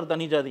 வேளாளர்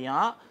தனி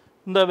ஜாதியாம்.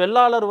 இந்த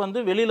வெள்ளாளர் வந்து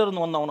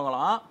வெளியிலேருந்து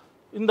வந்தவனுங்களாம்.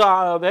 இந்த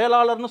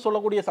வேளாளர்னு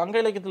சொல்லக்கூடிய சங்க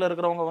இலக்கியத்தில்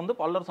இருக்கிறவங்க வந்து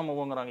பல்லர்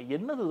சமூகங்கிறாங்க.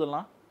 என்னது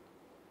இதெல்லாம்?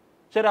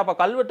 சரி, அப்போ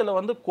கல்வெட்டில்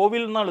வந்து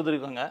கோவில்னு தான்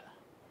எழுதியிருக்காங்க,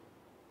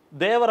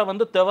 தேவரை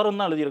வந்து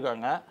தெவருன்னு தான்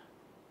எழுதியிருக்காங்க.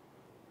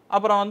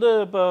 அப்புறம் வந்து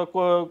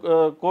இப்போ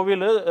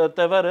கோவில்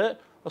தெவர்,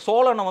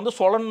 சோழனை வந்து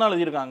சோழன் தான்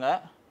எழுதியிருக்காங்க.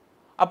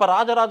 அப்போ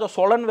ராஜராஜ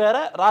சோழன் வேற,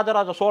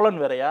 ராஜராஜ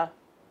சோழன் வேறையா?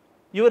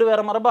 இவர்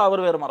வேற மரபா,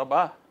 அவர் வேற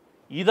மரபா?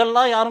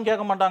 இதெல்லாம் யாரும்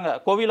கேட்க மாட்டாங்க.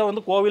 கோவிலை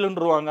வந்து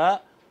கோவிலுன்றுவாங்க,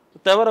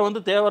 தேவரை வந்து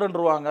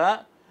தேவருன்றுவாங்க.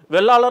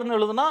 வெள்ளாளர்னு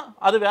எழுதுனா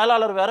அது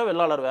வேளாளர் வேற,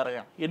 வெள்ளாளர்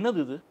வேறையா? என்னது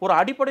இது? ஒரு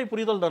அடிப்படை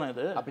புரிதல் தானே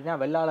இது. அப்படின்னா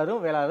வெள்ளாளரும்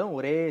வேளாளரும்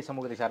ஒரே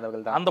சமூகத்தை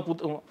சார்ந்தவர்கள் தான். அந்த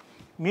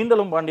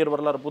மீண்டலும் பாண்டியர்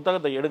வரலாறு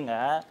புத்தகத்தை எடுங்க.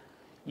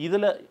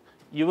 இதில்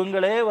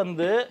இவங்களே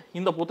வந்து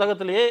இந்த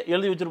புத்தகத்திலேயே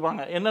எழுதி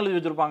வச்சிருப்பாங்க. என்ன எழுதி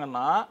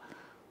வச்சிருப்பாங்கன்னா,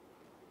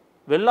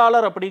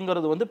 வெள்ளாளர்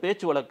அப்படிங்கிறது வந்து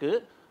பேச்சு வழக்கு,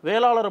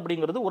 வேளாளர்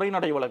அப்படிங்கிறது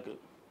உரைநடை வழக்கு.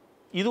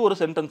 இது ஒரு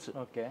சென்டென்ஸ்.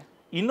 ஓகே.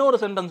 இன்னொரு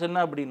சென்டென்ஸ் என்ன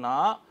அப்படின்னா,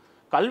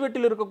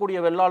 கல்வெட்டில் இருக்கக்கூடிய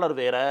வெள்ளாளர்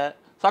வேற,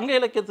 சங்க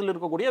இலக்கியத்தில்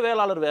இருக்கக்கூடிய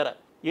வேளாளர் வேற.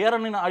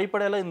 ஏறனின்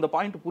அடிப்படையில் இந்த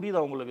பாயிண்ட்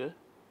புரியுதா உங்களுக்கு?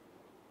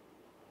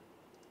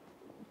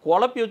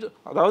 குழப்பி வச்சு,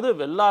 அதாவது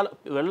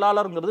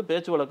வெள்ளாளருங்கிறது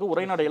பேச்சு வழக்கு,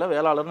 உரைநடையில்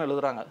வேளாளர்னு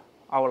எழுதுறாங்க,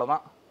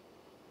 அவ்வளோதான்.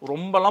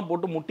 ரொம்பலாம்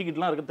போட்டு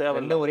முட்டிக்கிட்டுலாம் இருக்க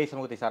தேவையில்லை. ஒரே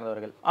சமூகத்தை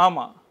சார்ந்தவர்கள்.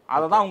 ஆமாம்,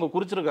 அதை தான் அவங்க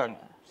குறிச்சிருக்காங்க.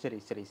 சரி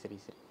சரி சரி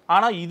சரி.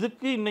 ஆனால்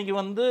இதுக்கு இன்னைக்கு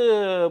வந்து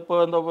இப்போ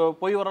இந்த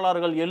பொய்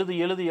வரலாறுகள் எழுதி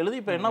எழுதி எழுதி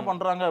இப்போ என்ன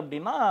பண்ணுறாங்க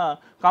அப்படின்னா,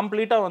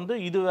 கம்ப்ளீட்டாக வந்து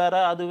இது வேற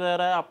அது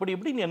வேற அப்படி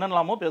இப்படின்னு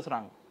என்னென்னலாமோ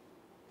பேசுகிறாங்க.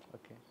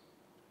 ஓகே.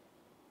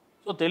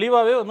 ஸோ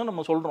தெளிவாகவே வந்து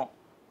நம்ம சொல்கிறோம்,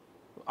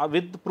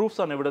 வித்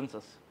ப்ரூஃப்ஸ் அண்ட்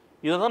எவிடன்சஸ்.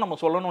 இதை தான் நம்ம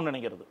சொல்லணும்னு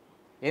நினைக்கிறது.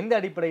 எந்த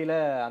அடிப்படையில்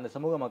அந்த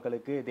சமூக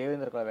மக்களுக்கு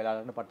தேவேந்திர குல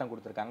வேளாளர்னு பட்டம்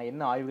கொடுத்துருக்காங்க?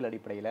 என்ன ஆய்வுகள்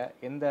அடிப்படையில்,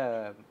 எந்த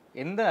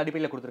எந்த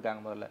அடிப்படையில்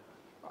கொடுத்துருக்காங்க? முதல்ல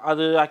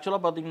அது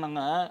ஆக்சுவலாக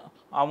பார்த்தீங்கன்னாங்க,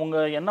 அவங்க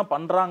என்ன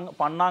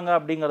பண்ணாங்க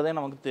அப்படிங்கிறதே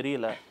நமக்கு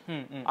தெரியல.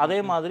 அதே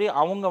மாதிரி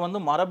அவங்க வந்து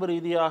மரபு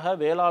ரீதியாக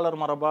வேளாளர்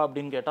மரபா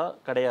அப்படின்னு கேட்டால்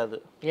கிடையாது.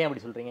 ஏன்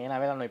அப்படி சொல்கிறீங்க? ஏன்னா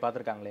வேளாண்மை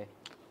பார்த்துருக்காங்களே.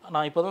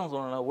 நான் இப்போ தான்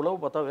சொன்னேன், உழவு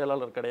பார்த்தா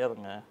வேளாளர்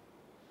கிடையாதுங்க.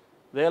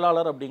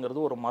 வேளாளர்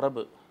அப்படிங்கிறது ஒரு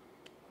மரபு.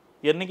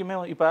 என்றைக்குமே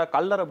இப்போ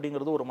கல்லர்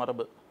அப்படிங்கிறது ஒரு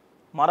மரபு,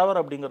 மறவர்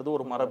அப்படிங்கிறது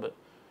ஒரு மரபு.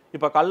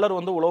 இப்போ கல்லர்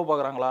வந்து உழவு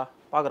பார்க்குறாங்களா?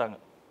 பார்க்குறாங்க.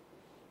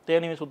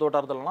 தேனி சுற்று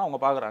வட்டாரத்துலலாம் அவங்க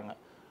பார்க்குறாங்க.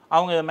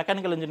 அவங்க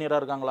மெக்கானிக்கல்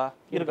இன்ஜினியராக இருக்காங்களா?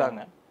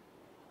 இருக்காங்க.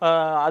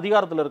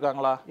 அதிகாரத்தில்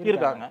இருக்காங்களா?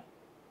 இருக்காங்க.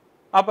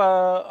 அப்போ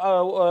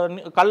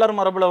கல்லர்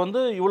மரபில் வந்து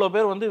இவ்வளோ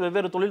பேர் வந்து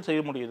வெவ்வேறு தொழில்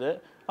செய்ய முடியுது.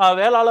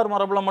 வேளாளர்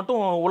மரபில்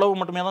மட்டும் உழவு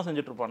மட்டுமே தான்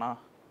செஞ்சுட்டு இருப்பானா?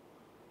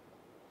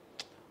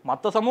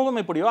 மற்ற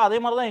சமூகம் எப்படியோ அதே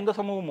மாதிரி தான் எங்கள்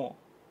சமூகமும்.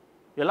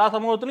 எல்லா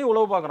சமூகத்துலேயும்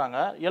உழவு பார்க்குறாங்க,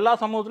 எல்லா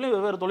சமூகத்துலேயும்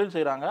வெவ்வேறு தொழில்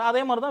செய்கிறாங்க.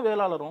 அதே மாதிரி தான்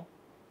வேளாளரும்.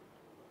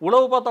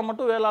 உழவு பார்த்தா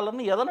மட்டும்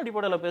வேளாளர்னு எதன்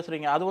அடிப்படையில்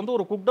பேசுகிறீங்க? அது வந்து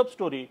ஒரு குக்டப்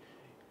ஸ்டோரி.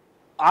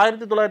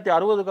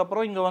 1960க்கு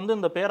அப்புறம் இங்கே வந்து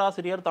இந்த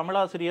பேராசிரியர்,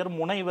 தமிழாசிரியர்,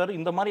 முனைவர்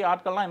இந்த மாதிரி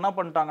ஆட்கள்லாம் என்ன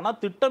பண்ணிட்டாங்கன்னா,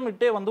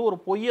 திட்டமிட்டே வந்து ஒரு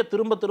பொய்யை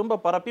திரும்ப திரும்ப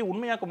பரப்பி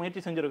உண்மையாக்க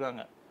முயற்சி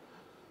செஞ்சுருக்காங்க.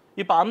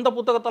 இப்போ அந்த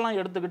புத்தகத்தெல்லாம்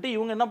எடுத்துக்கிட்டு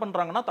இவங்க என்ன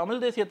பண்ணுறாங்கன்னா,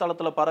 தமிழ் தேசிய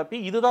தளத்தில் பரப்பி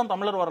இதுதான்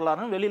தமிழர்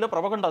வரலாறுன்னு வெளியில்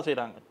பிரபகண்டா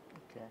செய்கிறாங்க.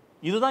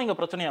 இதுதான் இங்கே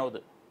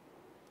பிரச்சனையாகுது.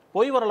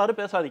 பொய் வரலாறு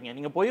பேசாதீங்க.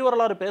 நீங்கள் பொய்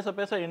வரலாறு பேச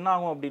பேச என்ன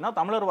ஆகும் அப்படின்னா,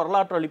 தமிழர்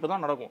வரலாற்று அழிப்பு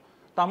தான் நடக்கும்.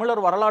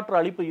 தமிழர் வரலாற்று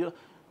அழிப்பு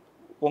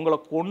உங்களை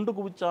கொண்டு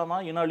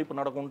குவிச்சாதான் இன அழிப்பு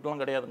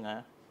நடக்கும்ட்டுலாம் கிடையாதுங்க.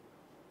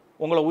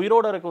 உங்களை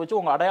உயிரோடு இருக்க வச்சு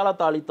உங்கள்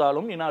அடையாளத்தை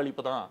அழித்தாலும் இன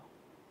அழிப்பு தான்.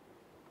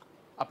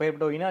 அப்போ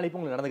எப்படி இன அழிப்பு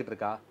உங்களுக்கு நடந்துகிட்டு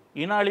இருக்கா?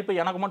 இன அழிப்பு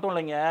எனக்கு மட்டும்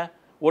இல்லைங்க,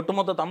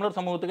 ஒட்டுமொத்த தமிழர்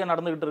சமூகத்துக்கே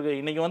நடந்துகிட்டு இருக்கு.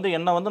 இன்னைக்கு வந்து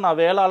என்ன வந்து நான்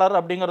வேளாளர்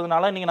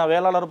அப்படிங்கிறதுனால இன்னைக்கு நான்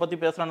வேளாளரை பற்றி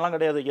பேசுகிறேன்லாம்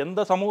கிடையாது.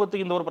 எந்த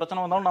சமூகத்துக்கு இந்த ஒரு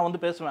பிரச்சனை வந்தாலும் நான்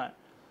வந்து பேசுவேன்.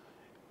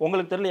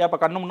 உங்களுக்கு தெரியலையா?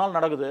 இப்போ கண்ணு முன்னால்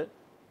நடக்குது.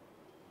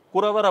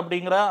 குறவர்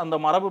அப்படிங்கிற அந்த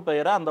மரபு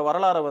பெயரை, அந்த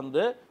வரலாறை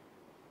வந்து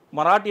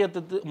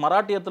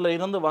மராட்டியத்தில்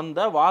இருந்து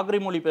வந்த வாக்ரி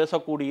மொழி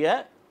பேசக்கூடிய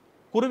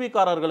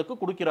குருவிக்காரர்களுக்கு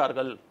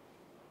கொடுக்கிறார்கள்.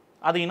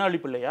 அது இன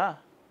அழிப்பு இல்லையா?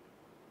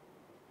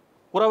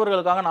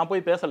 குறவர்களுக்காக நான்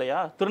போய் பேசலையா?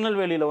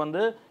 திருநெல்வேலியில்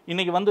வந்து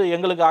இன்னைக்கு வந்து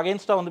எங்களுக்கு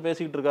அகைன்ஸ்டாக வந்து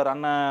பேசிக்கிட்டு இருக்கார்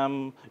அண்ணன்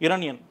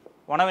இரணியன்,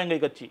 வனவேங்கை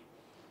கட்சி.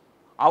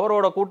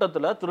 அவரோட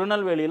கூட்டத்தில்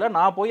திருநெல்வேலியில்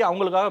நான் போய்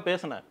அவங்களுக்காக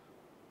பேசினேன்.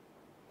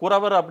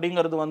 குறவர்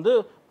அப்படிங்கிறது வந்து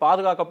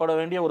பாதுகாக்கப்பட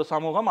வேண்டிய ஒரு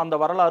சமூகம், அந்த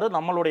வரலாறு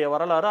நம்மளுடைய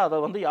வரலாறு, அதை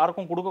வந்து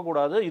யாருக்கும்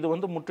கொடுக்கக்கூடாது, இது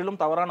வந்து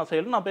முற்றிலும் தவறான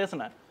செயல்னு நான்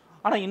பேசினேன்.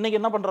 ஆனால் இன்னைக்கு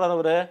என்ன பண்ணுறாரு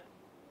அவர்?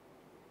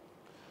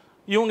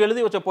 இவங்க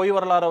எழுதி வச்ச பொய்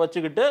வரலாறை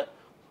வச்சுக்கிட்டு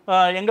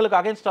எங்களுக்கு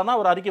அகைன்ஸ்டாக தான்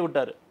அவர் அறிக்கை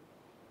விட்டார்,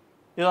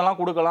 இதெல்லாம்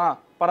கொடுக்கலாம்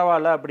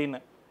பரவாயில்ல அப்படின்னு.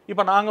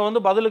 இப்போ நாங்கள்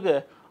வந்து பதிலுக்கு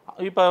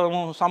இப்போ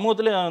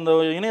சமூகத்திலே இந்த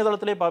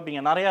இணையதளத்திலே பார்ப்பீங்க,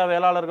 நிறையா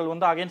வேளாளர்கள்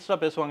வந்து அகைன்ஸ்டாக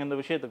பேசுவாங்க இந்த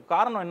விஷயத்துக்கு.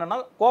 காரணம் என்னென்னா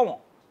கோவம்.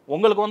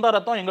 உங்களுக்கு வந்தால்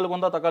ரத்தம், எங்களுக்கு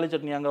வந்தால் தக்காளி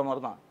சட்னிங்கிற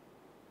மாதிரி தான்.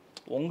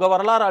 உங்கள்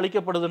வரலாறு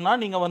அழிக்கப்படுதுன்னா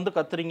நீங்கள் வந்து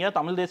கத்துறீங்க,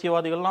 தமிழ்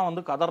தேசியவாதிகள்லாம்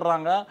வந்து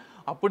கதறாங்க,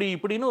 அப்படி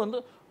இப்படின்னு வந்து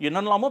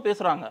என்னென்னலாமோ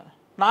பேசுகிறாங்க.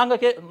 நாங்கள்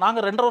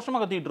 2.5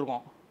 வருஷமாக கத்திக்கிட்டு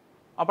இருக்கோம்.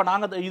 அப்போ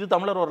நாங்கள் இது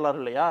தமிழர் வரலாறு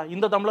இல்லையா?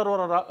 இந்த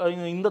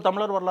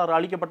தமிழர் வரலாறு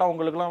அழிக்கப்பட்டால்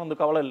உங்களுக்குலாம்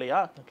வந்து கவலை இல்லையா?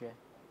 ஓகே,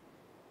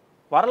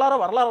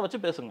 வரலாறை வச்சு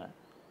பேசுங்க.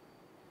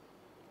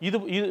 இது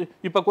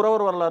இப்போ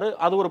குறவர் வரலாறு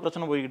அது ஒரு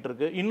பிரச்சனை போய்கிட்டு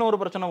இருக்கு. இன்னொரு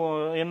பிரச்சனை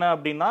என்ன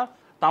அப்படின்னா,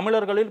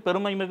 தமிழர்களில்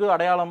பெருமைமிகு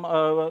அடையாளம்,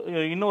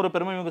 இன்னொரு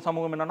பெருமைமிகு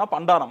சமூகம் என்னன்னா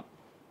பண்டாரம்.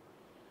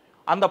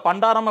 அந்த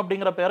பண்டாரம்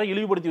அப்படிங்கிற பெயரை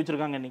இழிவுபடுத்தி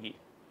வச்சிருக்காங்க இன்னைக்கு.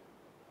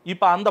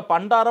 இப்போ அந்த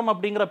பண்டாரம்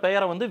அப்படிங்கிற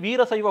பெயரை வந்து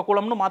வீரசைவ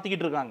குலம்னு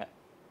மாத்திக்கிட்டு இருக்காங்க.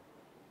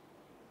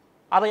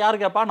 அதை யாரு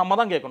கேட்பா? நம்ம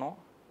தான் கேட்கணும்.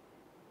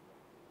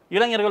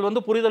 இளைஞர்கள்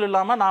வந்து புரிதல்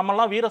இல்லாம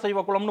நாமெல்லாம்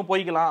வீரசைவ குலம்னு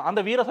போய்க்கலாம். அந்த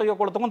வீரசைவ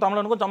குலத்துக்கும்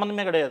தமிழனுக்கும்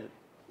சம்பந்தமே கிடையாது.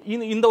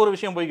 இந்த ஒரு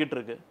விஷயம் போய்கிட்டு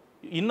இருக்கு.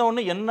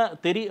 இன்னொன்று என்ன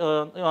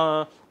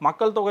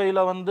மக்கள்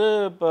தொகையில் வந்து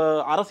இப்போ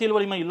அரசியல்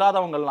வலிமை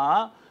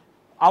இல்லாதவங்கள்லாம்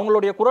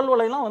அவங்களுடைய குரல்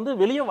வலையெல்லாம் வந்து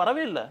வெளியே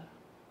வரவே இல்லை.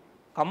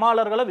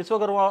 கம்மாளர்களை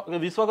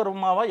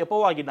விஸ்வகர்மாவா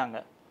எப்போவோ ஆக்கிட்டாங்க,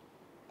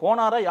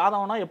 கோனாரை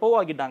யாதவனா எப்போவோ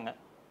ஆக்கிட்டாங்க.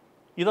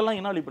 இதெல்லாம்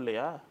இன அழிப்பு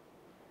இல்லையா?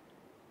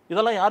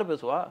 இதெல்லாம் யார்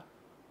பேசுவா?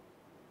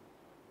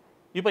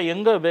 இப்போ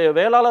எங்கள்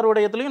வேளாளர்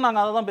விடயத்துலையும்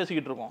நாங்கள் அதை தான்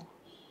பேசிக்கிட்டு இருக்கோம்.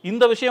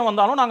 இந்த விஷயம்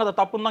வந்தாலும் நாங்கள் அதை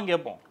தப்புன்னு தான்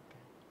கேட்போம்.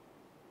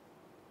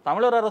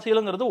 தமிழர்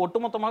அரசியலுங்கிறது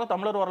ஒட்டுமொத்தமாக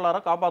தமிழர் வரலாறை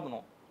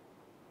காப்பாற்றணும்.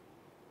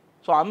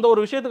 ஸோ அந்த ஒரு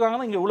விஷயத்துக்காக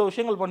தான் இங்கே இவ்வளோ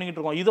விஷயங்கள் பண்ணிக்கிட்டு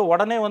இருக்கோம். இது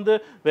உடனே வந்து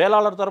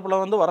வேளாளர்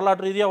தரப்பில் வந்து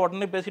வரலாற்று ரீதியாக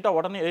உடனே பேசிட்டா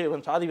உடனே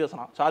சாதி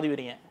பேசலாம், சாதி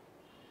வெறிங்க.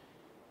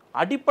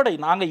 அடிப்படை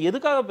நாங்கள்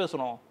எதுக்காக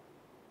பேசணும்?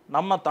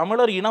 நம்ம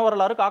தமிழர் இன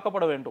வரலாறு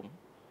காக்கப்பட வேண்டும்,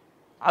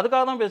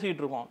 அதுக்காக தான்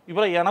பேசிக்கிட்டு இருக்கோம்.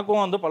 இப்போ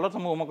எனக்கும் வந்து பலர்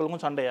சமூக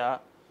மக்களுக்கும் சண்டையா?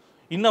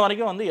 இன்ன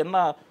வரைக்கும் வந்து என்ன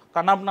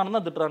கண்ணாப்பின்னான்னு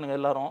தான் திட்டுறானுங்க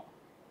எல்லாரும்.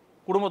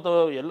 குடும்பத்தை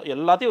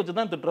எல்லாத்தையும் வச்சு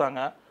தான்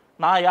திட்டுறாங்க.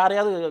 நான்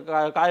யாரையாவது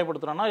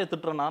காயப்படுத்துறேன்னா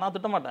திட்டுறேன்னா நான்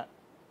திட்ட மாட்டேன்.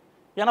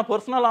 ஏன்னா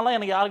பர்சனலாலாம்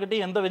எனக்கு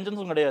யாருக்கிட்டையும் எந்த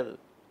வெஞ்சன்ஸும் கிடையாது.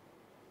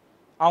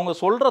 அவங்க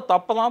சொல்கிற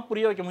தப்பை தான்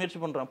புரிய வைக்க முயற்சி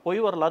பண்ணுறேன். பொய்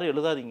வரலாறு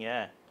எழுதாதீங்க,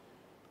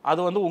 அது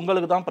வந்து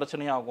உங்களுக்கு தான்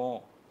பிரச்சனையாகும்.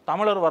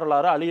 தமிழர்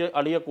வரலாறு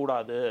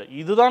அழியக்கூடாது.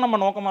 இதுதான் நம்ம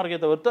நோக்கமாக இருக்கே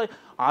தவிர்த்து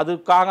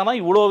அதுக்காக தான்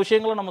இவ்வளோ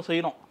விஷயங்களை நம்ம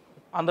செய்கிறோம்.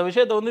 அந்த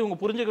விஷயத்தை வந்து இவங்க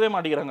புரிஞ்சிக்கவே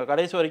மாட்டேங்கிறாங்க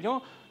கடைசி வரைக்கும்.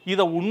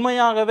 இதை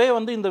உண்மையாகவே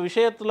வந்து இந்த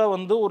விஷயத்தில்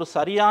வந்து ஒரு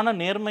சரியான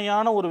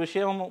நேர்மையான ஒரு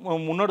விஷயம்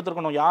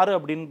முன்னெடுத்துருக்கணும். யார்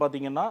அப்படின்னு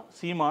பார்த்தீங்கன்னா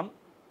சீமான்,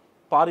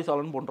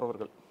 பாரிசாலன்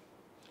போன்றவர்கள்.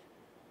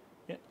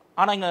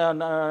 ஆனால் இங்கே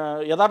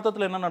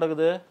யதார்த்தத்தில் என்ன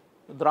நடக்குது?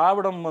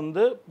 திராவிடம்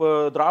வந்து இப்போ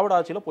திராவிட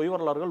ஆட்சியில் பொய்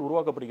வரலாறுகள்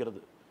உருவாக்கப்படுகிறது.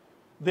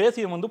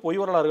 தேசியம் வந்து பொய்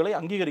வரலாறுகளை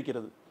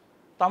அங்கீகரிக்கிறது.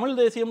 தமிழ்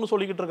தேசியம்னு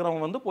சொல்லிக்கிட்டு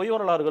இருக்கிறவங்க வந்து பொய்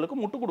வரலாறுகளுக்கு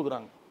முட்டு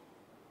கொடுக்குறாங்க.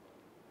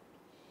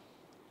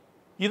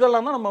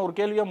 இதெல்லாம் தான் நம்ம ஒரு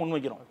கேள்வியாக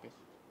முன்வைக்கிறோம்.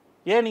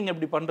 ஏன் நீங்கள்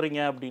இப்படி பண்ணுறீங்க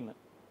அப்படின்னு.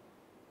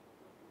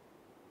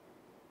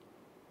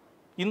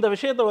 இந்த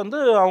விஷயத்தை வந்து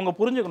அவங்க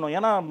புரிஞ்சுக்கணும்.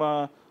 ஏன்னா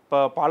இப்போ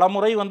பல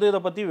முறை வந்து இதை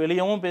பற்றி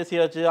வெளியவும்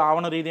பேசியாச்சு,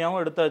 ஆவண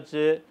ரீதியாகவும்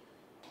எடுத்தாச்சு.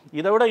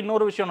 இதை விட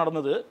இன்னொரு விஷயம்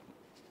நடந்தது.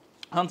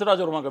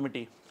 ஹன்சராஜ் வர்மா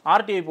கமிட்டி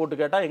ஆர்டிஐ போட்டு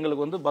கேட்டால்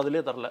எங்களுக்கு வந்து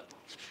பதிலே தரல.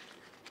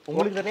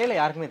 உங்களுக்கு தெரியல?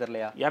 யாருக்குமே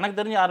தெரியலையா? எனக்கு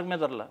தெரிஞ்சு யாருக்குமே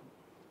தரல.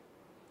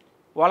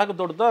 வழக்கு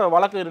தொடுத்தா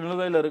வழக்கு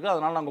நிலுவையில் இருக்குது,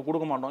 அதனால் நாங்கள்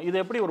கொடுக்க மாட்டோம். இது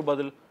எப்படி ஒரு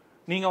பதில்?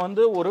 நீங்கள்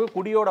வந்து ஒரு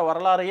குடியோட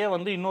வரலாறையே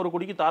வந்து இன்னொரு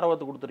குடிக்கு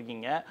தாரவாத்து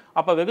கொடுத்துருக்கீங்க.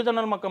 அப்போ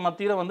வெகுஜனல் மக்கள்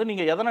மத்தியில் வந்து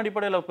நீங்கள் எதன்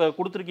அடிப்படையில் இப்போ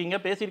கொடுத்துருக்கீங்க,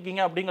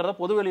 பேசியிருக்கீங்க அப்படிங்கிறத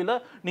பொதுவெளியில்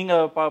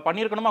நீங்கள்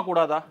பண்ணியிருக்கணுமா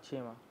கூடாதா?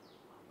 நிச்சயமா.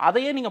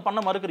 அதையே நீங்கள் பண்ண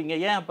மறுக்கிறீங்க.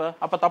 ஏன்?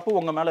 அப்போ தப்பு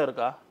உங்கள் மேலே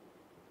இருக்கா?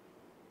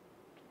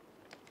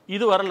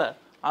 இது வரல.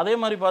 அதே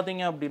மாதிரி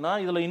பார்த்தீங்க அப்படின்னா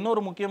இதில்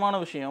இன்னொரு முக்கியமான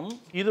விஷயம்,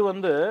 இது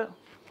வந்து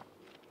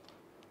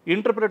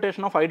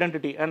interpretation of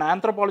identity and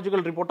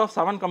anthropological report of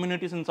 7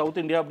 communities in South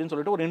India அப்படின்னு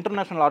சொல்லிட்டு ஒரு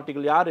இன்டர்நேஷனல்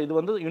ஆர்டிகல். யார் இது?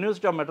 வந்து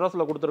யூனிவர்சிட்டி ஆஃப்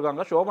மெட்ராஸில்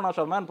கொடுத்துருக்காங்க. Shobana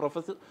Sharma and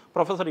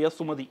professor S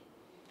Sumathi.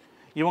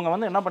 இவங்க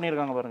வந்து என்ன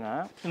பண்ணியிருக்காங்க பாருங்க,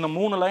 இந்த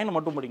 3 லைன்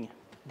மட்டும் படிங்க.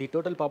 தி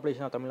total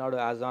population of Tamil Nadu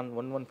as on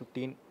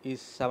 1115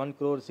 is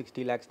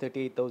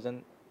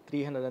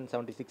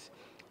 7,60,38,376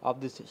 of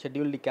this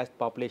scheduled caste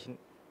population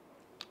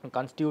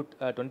constitute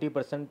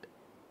 20%,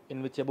 in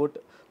which about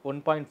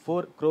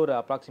 1.4 crore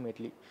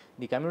approximately.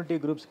 The community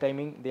groups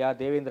claiming they are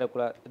Devendra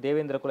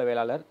Kula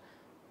Velalar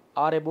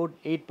are about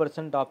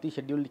 8% of the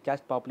scheduled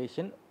caste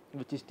population,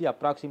 which is the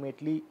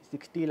approximately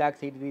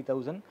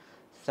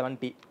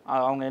 60,83,070.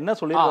 அவங்க என்ன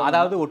சொல்லிருக்காங்க?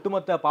 அதாவது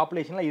ஒட்டுமொத்த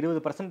பாப்புலேஷன்ல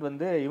 20%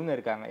 வந்து இவங்க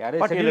இருக்காங்க. யாரு?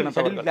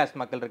 Scheduled class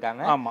மக்கள்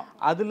இருக்காங்க. ஆமா.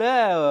 அதுல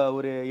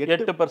ஒரு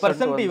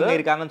 8% இவங்க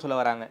இருக்காங்கன்னு சொல்ல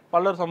வராங்க.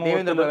 பல்லர் சமூக,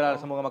 தேவேந்திர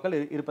வேளாளர் சமூக மக்கள்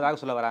இருப்பதாக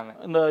சொல்ல வராங்க.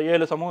 இந்த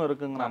 7 சமூகம்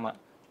இருக்குங்கிறாங்க.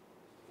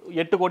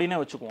 8 கோடினே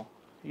வச்சுக்குவோம்.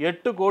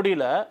 8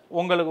 கோடியில்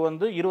உங்களுக்கு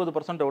வந்து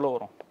 20% எவ்வளோ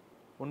வரும்?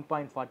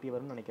 1.40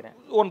 வரும்னு நினைக்கிறேன்.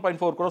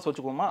 1.4 crores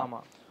வச்சுக்குவோமா?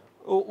 ஆமாம்.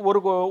 ஒரு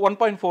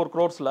 1.4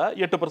 crores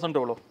 8%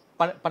 எவ்வளோ?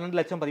 12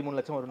 லட்சம் 13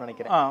 லட்சம் வரும்னு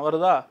நினைக்கிறேன்.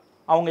 வருதா?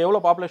 அவங்க எவ்வளோ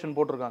பாப்புலேஷன்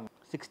போட்டிருக்காங்க?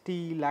 60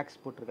 lakhs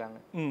போட்டிருக்காங்க.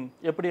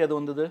 எப்படி அது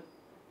வந்தது?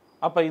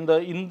 அப்போ இந்த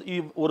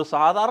ஒரு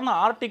சாதாரண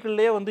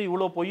ஆர்டிக்கிள்லேயே வந்து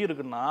இவ்வளோ பொய்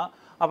இருக்குன்னா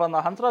அப்போ அந்த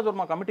ஹன்சராஜ்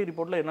வர்மா கமிட்டி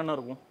ரிப்போர்ட்டில் என்னென்ன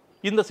இருக்கும்?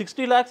 இந்த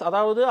 60 lakhs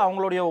அதாவது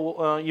அவங்களுடைய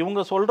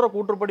இவங்க சொல்கிற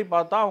கூற்றுப்படி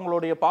பார்த்தா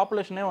அவங்களுடைய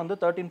பாப்புலேஷனே வந்து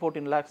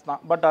 13-14 lakhs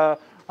தான். பட்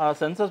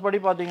சென்சஸ் படி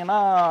பார்த்தீங்கன்னா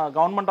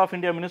government of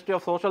India ministry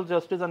of social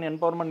justice and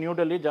empowerment new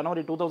Delhi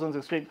ஜனவரி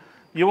 2016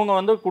 இவங்க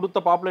வந்து கொடுத்த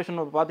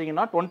பாப்புலேஷன்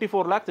பார்த்தீங்கன்னா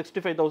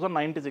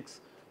 24,65,096.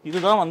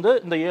 இதுதான் வந்து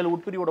இந்த 7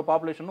 உட்பிரிவோட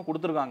பாப்புலேஷன்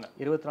கொடுத்துருக்காங்க.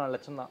 24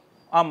 லட்சம் தான்.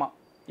 ஆமாம்,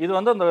 இது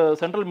வந்து அந்த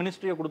சென்ட்ரல்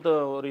மினிஸ்ட்ரியை கொடுத்த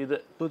ஒரு இது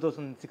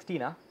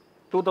 2016ல்.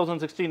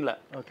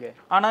 ஓகே.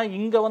 ஆனால்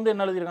இங்கே வந்து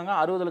என்ன எழுதியிருக்காங்க,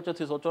 60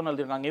 லட்சம் சொச்சோன்னு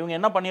எழுதியிருக்காங்க. இவங்க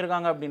என்ன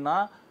பண்ணியிருக்காங்க அப்படின்னா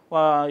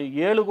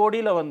 7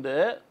 கோடியில் வந்து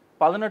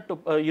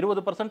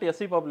 20%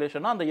 எஸ்சி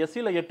பாப்புலேஷனா, அந்த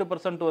எஸ்சியில்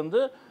 8% வந்து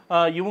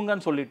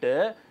இவங்கன்னு சொல்லிட்டு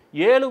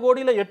 7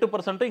 கோடியில்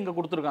 8% இங்கே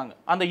கொடுத்துருக்காங்க.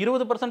 அந்த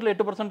 20%ல்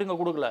 8% இங்கே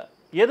கொடுக்கல.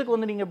 எதுக்கு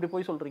வந்து நீங்கள் இப்படி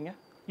போய் சொல்கிறீங்க?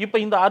 இப்போ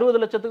இந்த 60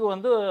 லட்சத்துக்கு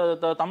வந்து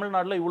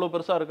தமிழ்நாட்டில் இவ்வளோ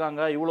பெருசாக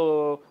இருக்காங்க, இவ்வளோ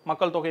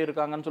மக்கள் தொகை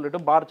இருக்காங்கன்னு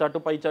சொல்லிட்டு பார்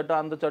சாட்டு, பை சாட்டு,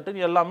 அந்த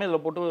சாட்டு எல்லாமே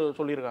இதில் போட்டு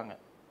சொல்லியிருக்காங்க.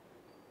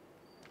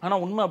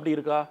 ஆனால் உண்மை அப்படி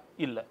இருக்கா?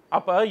 இல்லை.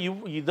 அப்போ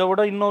இதை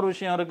விட இன்னொரு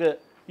விஷயம் இருக்குது.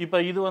 இப்போ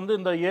இது வந்து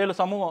இந்த 7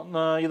 சமூகம்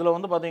இதில்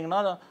வந்து பார்த்தீங்கன்னா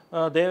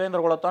தேவேந்திர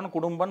குலத்தான்,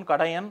 குடும்பன்,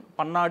 கடையன்,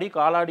 பன்னாடி,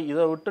 காலாடி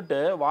இதை விட்டுட்டு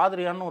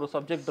வாதிரியான்னு ஒரு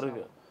சப்ஜெக்ட்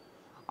இருக்குது.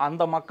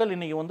 அந்த மக்கள்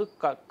இன்றைக்கி வந்து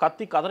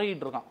கத்தி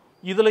கதறிக்கிட்டு இருக்கான்.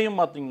 இதுலேயும்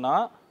பார்த்தீங்கன்னா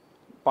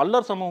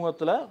பல்லர்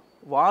சமூகத்தில்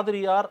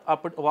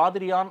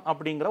வாதிரியான்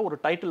அப்படிங்கிற ஒரு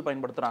டைட்டில்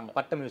பயன்படுத்துகிறாங்க.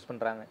 பட்டம் யூஸ்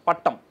பண்ணுறாங்க.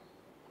 பட்டம்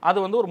அது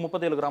வந்து ஒரு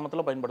 37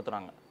 கிராமத்தில்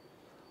பயன்படுத்துகிறாங்க.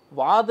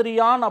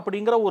 வாதிரியான்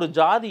அப்படிங்கிற ஒரு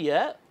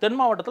ஜாதியை தென்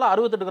மாவட்டத்தில்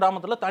 68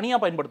 கிராமத்தில் தனியாக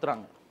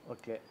பயன்படுத்துகிறாங்க.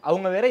 ஓகே.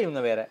 அவங்க வேற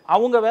இவங்க வேற.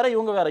 அவங்க வேற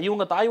இவங்க வேற.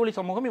 இவங்க தாய் வழி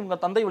சமூகம், இவங்க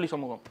தந்தை வழி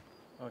சமூகம்.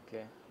 ஓகே.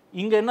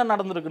 இங்கே என்ன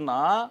நடந்திருக்குன்னா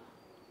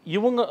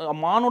இவங்க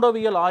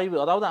மானுடவியல் ஆய்வு,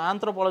 அதாவது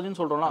ஆந்த்ரோபாலஜின்னு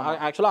சொல்கிறோம்னா,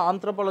 ஆக்சுவலாக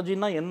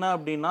ஆந்த்ரோபாலஜின்னா என்ன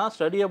அப்படின்னா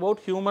study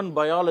about human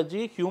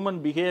biology, human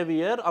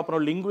behaviour,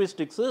 அப்புறம்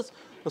லிங்குவிஸ்டிக்ஸு,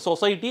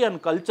 society and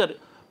culture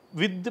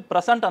with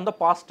present and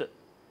past.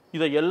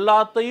 இதை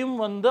எல்லாத்தையும்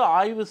வந்து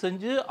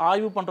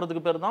ஆய்வு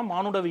பண்ணுறதுக்கு பேர் தான்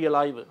மானுடவியல்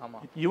ஆய்வு.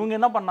 இவங்க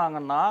என்ன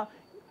பண்ணாங்கன்னா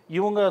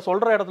இவங்க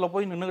சொல்கிற இடத்துல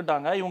போய்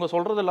நின்றுக்கிட்டாங்க, இவங்க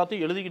சொல்கிறது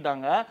எல்லாத்தையும்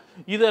எழுதிக்கிட்டாங்க,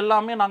 இது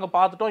எல்லாமே நாங்கள்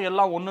பார்த்துட்டோம்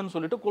எல்லாம் ஒன்றுன்னு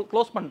சொல்லிட்டு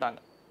க்ளோஸ் பண்ணிட்டாங்க.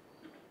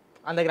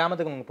 அந்த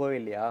கிராமத்துக்கு அவங்க போவே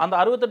இல்லையா? அந்த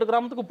 68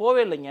 கிராமத்துக்கு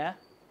போவே இல்லைங்க.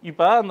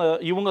 இப்போ அந்த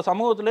இவங்க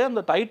சமூகத்திலே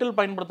அந்த டைட்டில்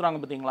பயன்படுத்துகிறாங்க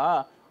பார்த்தீங்களா,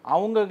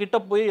 அவங்க கிட்ட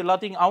போய்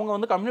எல்லாத்தையும் அவங்க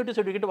வந்து கம்யூனிட்டி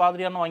சர்டிஃபிகேட்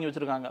வாதிரியான்னு வாங்கி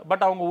வச்சுருக்காங்க.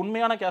 பட் அவங்க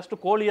உண்மையான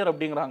கேஸ்ட்டு கோலியர்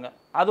அப்படிங்கிறாங்க.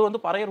 அது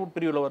வந்து பறையர்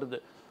உட்பிரிவில் வருது.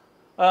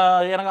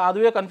 எனக்கு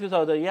அதுவே கன்ஃபியூஸ்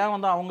ஆகுது. ஏன்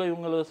வந்து அவங்க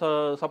இவங்களை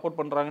சப்போர்ட்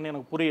பண்ணுறாங்கன்னு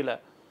எனக்கு புரியல.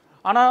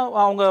 ஆனால்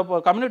அவங்க இப்போ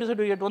கம்யூனிட்டி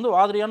சர்டிஃபிகேட் வந்து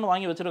வாதிரியான்னு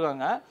வாங்கி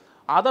வச்சுருக்காங்க.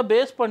 அதை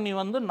பேஸ் பண்ணி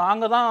வந்து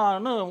நாங்கள்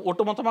தான்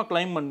ஒட்டுமொத்தமாக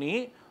கிளைம் பண்ணி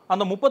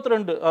அந்த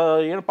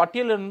 32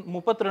 பட்டியல்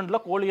 32ல்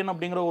கோலியன்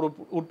அப்படிங்கிற ஒரு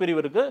உட்பிரிவு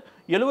இருக்குது,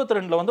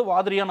 72ல் வந்து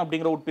வாதிரியான்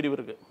அப்படிங்கிற உட்பிரிவு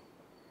இருக்குது.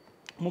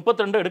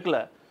 32 எடுக்கல,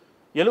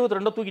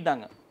 72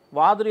 தூக்கிட்டாங்க.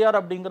 வாதிரியார்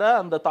அப்படிங்கிற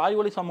அந்த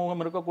தாய்வழி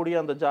சமூகம் இருக்கக்கூடிய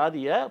அந்த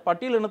ஜாதியை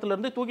பட்டியல்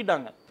இனத்திலேருந்து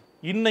தூக்கிட்டாங்க.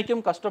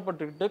 இன்றைக்கும்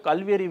கஷ்டப்பட்டுக்கிட்டு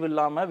கல்வியறிவு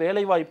இல்லாமல்,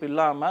 வேலைவாய்ப்பு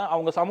இல்லாமல்,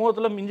 அவங்க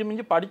சமூகத்தில்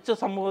மிஞ்சி படித்த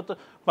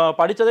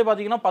படித்ததே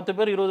பார்த்தீங்கன்னா 10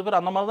 பேர் 20 பேர்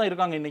அந்த மாதிரி தான்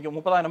இருக்காங்க. இன்றைக்கி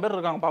 30,000 பேர்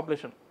இருக்காங்க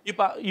பாப்புலேஷன்.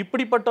 இப்போ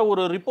இப்படிப்பட்ட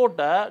ஒரு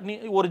ரிப்போர்ட்டை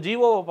ஒரு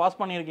ஜிஓவை பாஸ்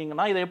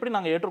பண்ணியிருக்கீங்கன்னா இதை எப்படி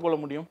நாங்கள் ஏற்றுக்கொள்ள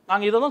முடியும்?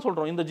 நாங்கள் இதை தான்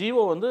சொல்கிறோம், இந்த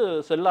ஜிஓ வந்து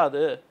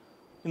செல்லாது,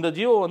 இந்த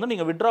ஜிஓ வந்து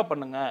நீங்கள் விட்ரா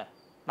பண்ணுங்கள்.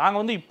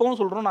 நாங்கள் வந்து இப்போவும்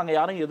சொல்கிறோம், நாங்கள்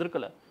யாரையும்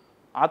எதிர்க்கலை.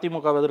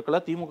 அதிமுகவை எதிர்க்கலை,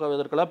 திமுகவை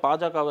எதிர்க்கலை,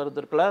 பாஜகவை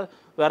எதிர்க்கலை,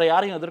 வேறு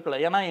யாரையும் எதிர்க்கலை.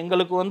 ஏன்னா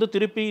எங்களுக்கு வந்து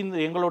திருப்பி இந்த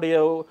எங்களுடைய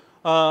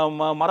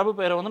மரபு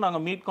பெயரை வந்து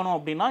நாங்கள் மீட்கணும்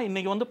அப்படின்னா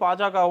இன்றைக்கி வந்து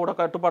பாஜகவோட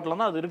கட்டுப்பாட்டில்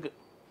தான் அது இருக்குது.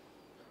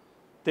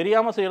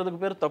 தெரியாமல் செய்கிறதுக்கு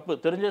பேர் தப்பு,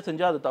 தெரிஞ்சே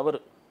செஞ்சால் அது தவறு.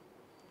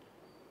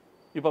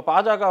 இப்போ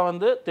பாஜக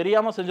வந்து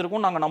தெரியாமல்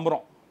செஞ்சுருக்கோம் நாங்கள்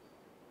நம்புகிறோம்.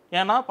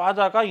 ஏன்னா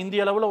பாஜக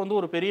இந்திய அளவில் வந்து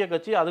ஒரு பெரிய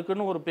கட்சி,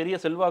 அதுக்குன்னு ஒரு பெரிய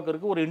செல்வாக்கு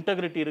இருக்குது, ஒரு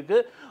இன்டெகிரிட்டி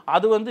இருக்குது.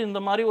 அது வந்து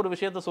இந்த மாதிரி ஒரு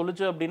விஷயத்த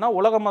சொல்லிச்சு அப்படின்னா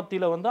உலக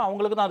மத்தியில் வந்து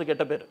அவங்களுக்கு தான் அது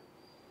கெட்ட பேர்.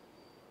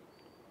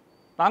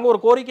 நாங்கள் ஒரு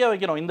கோரிக்கையாக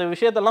வைக்கிறோம், இந்த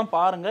விஷயத்தெல்லாம்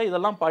பாருங்கள்,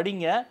 இதெல்லாம்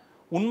படிங்க,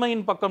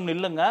 உண்மையின் பக்கம்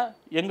நில்லுங்க,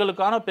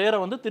 எங்களுக்கான பேரை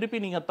வந்து திருப்பி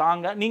நீங்கள்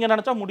தாங்க. நீங்கள்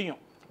நினச்சா முடியும்,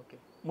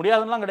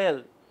 முடியாதுன்னெலாம்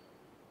கிடையாது.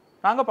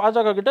 நாங்கள்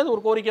பாஜக கிட்ட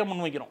ஒரு கோரிக்கையாக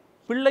முன்வைக்கிறோம்.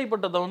 பிள்ளை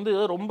பட்டத்தை வந்து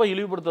ரொம்ப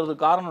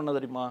இழிவுபடுத்துறதுக்கு காரணம் என்ன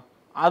தெரியுமா?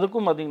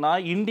 அதுக்கும் பார்த்திங்கன்னா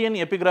இந்தியன்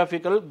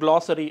எபிகிராஃபிக்கல்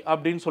கிளாசரி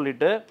அப்படின்னு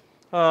சொல்லிட்டு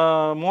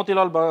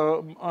மோத்திலால்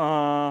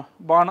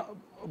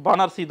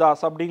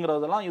பானர்சிதாஸ்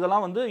அப்படிங்கிறதெல்லாம்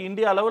இதெல்லாம் வந்து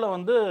இந்தியா அளவில்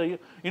வந்து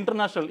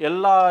இன்டர்நேஷ்னல்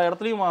எல்லா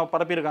இடத்துலையும்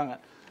பரப்பியிருக்காங்க.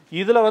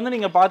 இதில் வந்து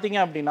நீங்கள் பார்த்தீங்க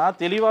அப்படின்னா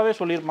தெளிவாகவே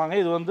சொல்லியிருப்பாங்க,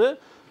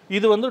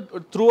 இது வந்து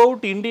த்ரூ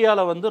அவுட்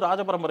இந்தியாவில் வந்து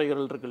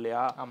ராஜபரம்பரைகள் இருக்கு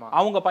இல்லையா,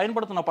 அவங்க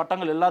பயன்படுத்தின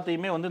பட்டங்கள்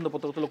எல்லாத்தையுமே வந்து இந்த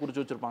புத்தகத்தில்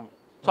குறித்து வச்சுருப்பாங்க.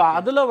 ஸோ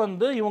அதில்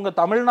வந்து இவங்க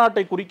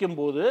தமிழ்நாட்டை குறிக்கும்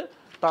போது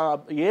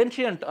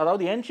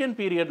ஏன்ஷியன்ட்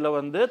பீரியடில்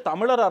வந்து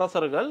தமிழர்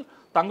அரசர்கள்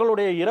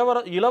தங்களுடைய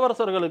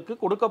இளவரசர்களுக்கு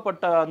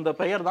கொடுக்கப்பட்ட அந்த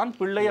பெயர் தான்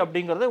பிள்ளை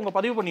அப்படிங்கிறத இவங்க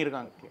பதிவு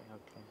பண்ணியிருக்காங்க.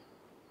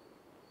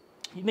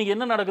 இன்னைக்கு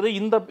என்ன நடக்குது,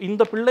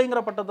 இந்த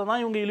பிள்ளைங்கிற பட்டத்தை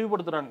தான் இவங்க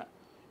இழிவுபடுத்துகிறாங்க.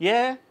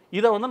 ஏன்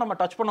இதை வந்து நம்ம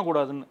டச்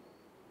பண்ணக்கூடாதுன்னு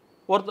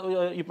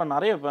இப்போ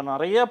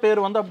நிறைய பேர்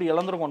வந்து அப்படி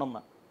இழந்திருக்கோம்.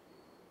 நம்ம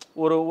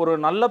ஒரு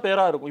நல்ல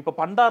பேராக இருக்கும். இப்போ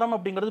பண்டாரம்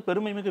அப்படிங்கிறது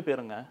பெருமைமிகு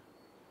பேருங்க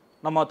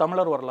நம்ம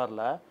தமிழர்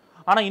வரலாறுல.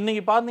 ஆனால்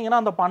இன்னைக்கு பார்த்தீங்கன்னா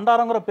அந்த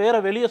பண்டாரங்கிற பேரை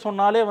வெளியே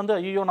சொன்னாலே வந்து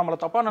ஐயோ நம்மளை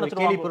தப்பாக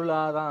நினைச்சிருவாங்க,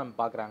 பொருளாக தான்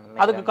பார்க்குறாங்க.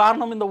 அதுக்கு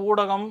காரணம் இந்த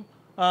ஊடகம்,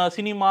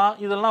 சினிமா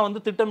இதெல்லாம் வந்து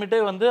திட்டமிட்டே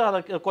வந்து அதை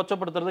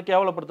கொச்சப்படுத்துறது,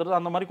 கேவலப்படுத்துறது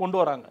அந்த மாதிரி கொண்டு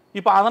வராங்க.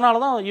 இப்போ அதனால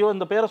தான்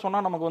இந்த பேரை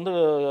சொன்னால் நமக்கு வந்து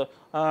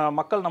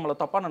மக்கள் நம்மளை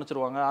தப்பாக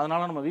நினச்சிருவாங்க,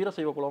 அதனால நம்ம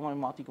வீரசைவ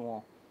குலமாக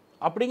மாற்றிக்குவோம்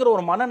அப்படிங்கிற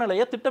ஒரு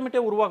மனநிலையை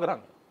திட்டமிட்டே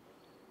உருவாக்குறாங்க.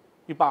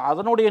 இப்போ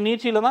அதனுடைய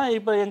நீட்சியில் தான்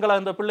இப்போ எங்களை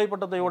இந்த பிள்ளை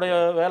பட்டத்தையுடைய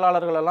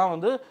வேளாளர்கள் எல்லாம்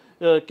வந்து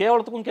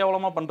கேவலத்துக்கும்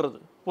கேவலமாக பண்ணுறது,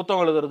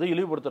 புத்தகம் எழுதுறது,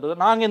 இழிவுபடுத்துறது.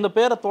 நாங்கள் இந்த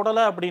பேரை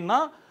தொடலை அப்படின்னா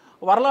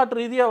வரலாற்று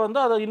ரீதியாக வந்து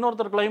அதை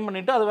இன்னொருத்தர் கிளைம்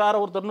பண்ணிவிட்டு அது வேற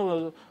ஒருத்தர்னு.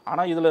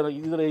 ஆனால்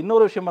இதில்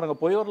இன்னொரு விஷயம் பாருங்க,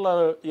 பொய்வரில்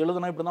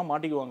எழுதுனா இப்படி தான்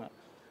மாட்டிக்குவாங்க.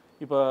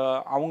 இப்போ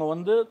அவங்க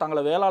வந்து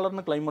தங்களை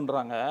வேளாளர்னு கிளைம்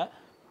பண்ணுறாங்க,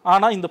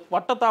 ஆனால் இந்த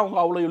பட்டத்தை அவங்க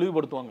அவ்வளோ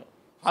இழிவுபடுத்துவாங்க.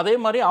 அதே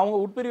மாதிரி அவங்க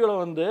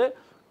உட்பிரிவில் வந்து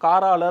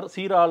காராளர்,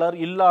 சீராளர்,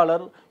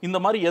 இல்லாளர் இந்த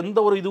மாதிரி எந்த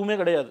ஒரு இதுவுமே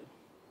கிடையாது.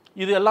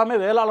 இது எல்லாமே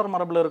வேளாளர்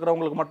மரபில்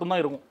இருக்கிறவங்களுக்கு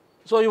மட்டும்தான் இருக்கும்.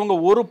 ஸோ இவங்க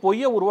ஒரு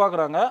பொய்யை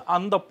உருவாக்குறாங்க,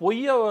 அந்த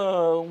பொய்யை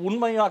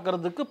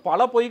உண்மையாக்குறதுக்கு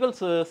பல பொய்கள்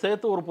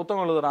சேர்த்து ஒரு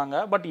புத்தகம் எழுதுறாங்க.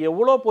 பட்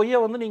எவ்வளோ பொய்யை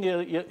வந்து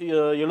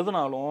நீங்கள்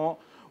எழுதினாலும்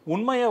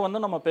உண்மையை வந்து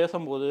நம்ம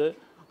பேசும்போது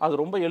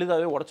அது ரொம்ப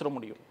எளிதாகவே உடச்சிட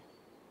முடியும்.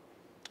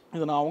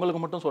 இது நான்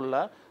அவங்களுக்கு மட்டும்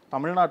சொல்லலை,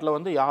 தமிழ்நாட்டில்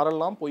வந்து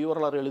யாரெல்லாம் பொய்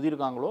வரலாறு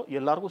எழுதியிருக்காங்களோ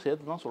எல்லாருக்கும்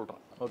சேர்த்து தான்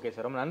சொல்கிறேன். ஓகே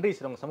சார், ரொம்ப நன்றி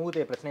சார். உங்கள்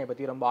சமூகத்தை பிரச்சனையை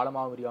பற்றி ரொம்ப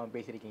ஆழமாக விரிவாக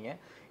பேசியிருக்கீங்க.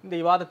 இந்த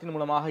விவாதத்தின்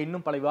மூலமாக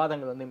இன்னும் பல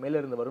விவாதங்கள் வந்து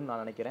மேலிருந்து வரும்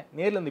நான் நினைக்கிறேன்.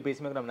 நேரில் இருந்து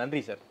பேசும்போது நம்ம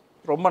நன்றி சார்.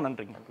 ரொம்ப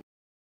நன்றிங்க.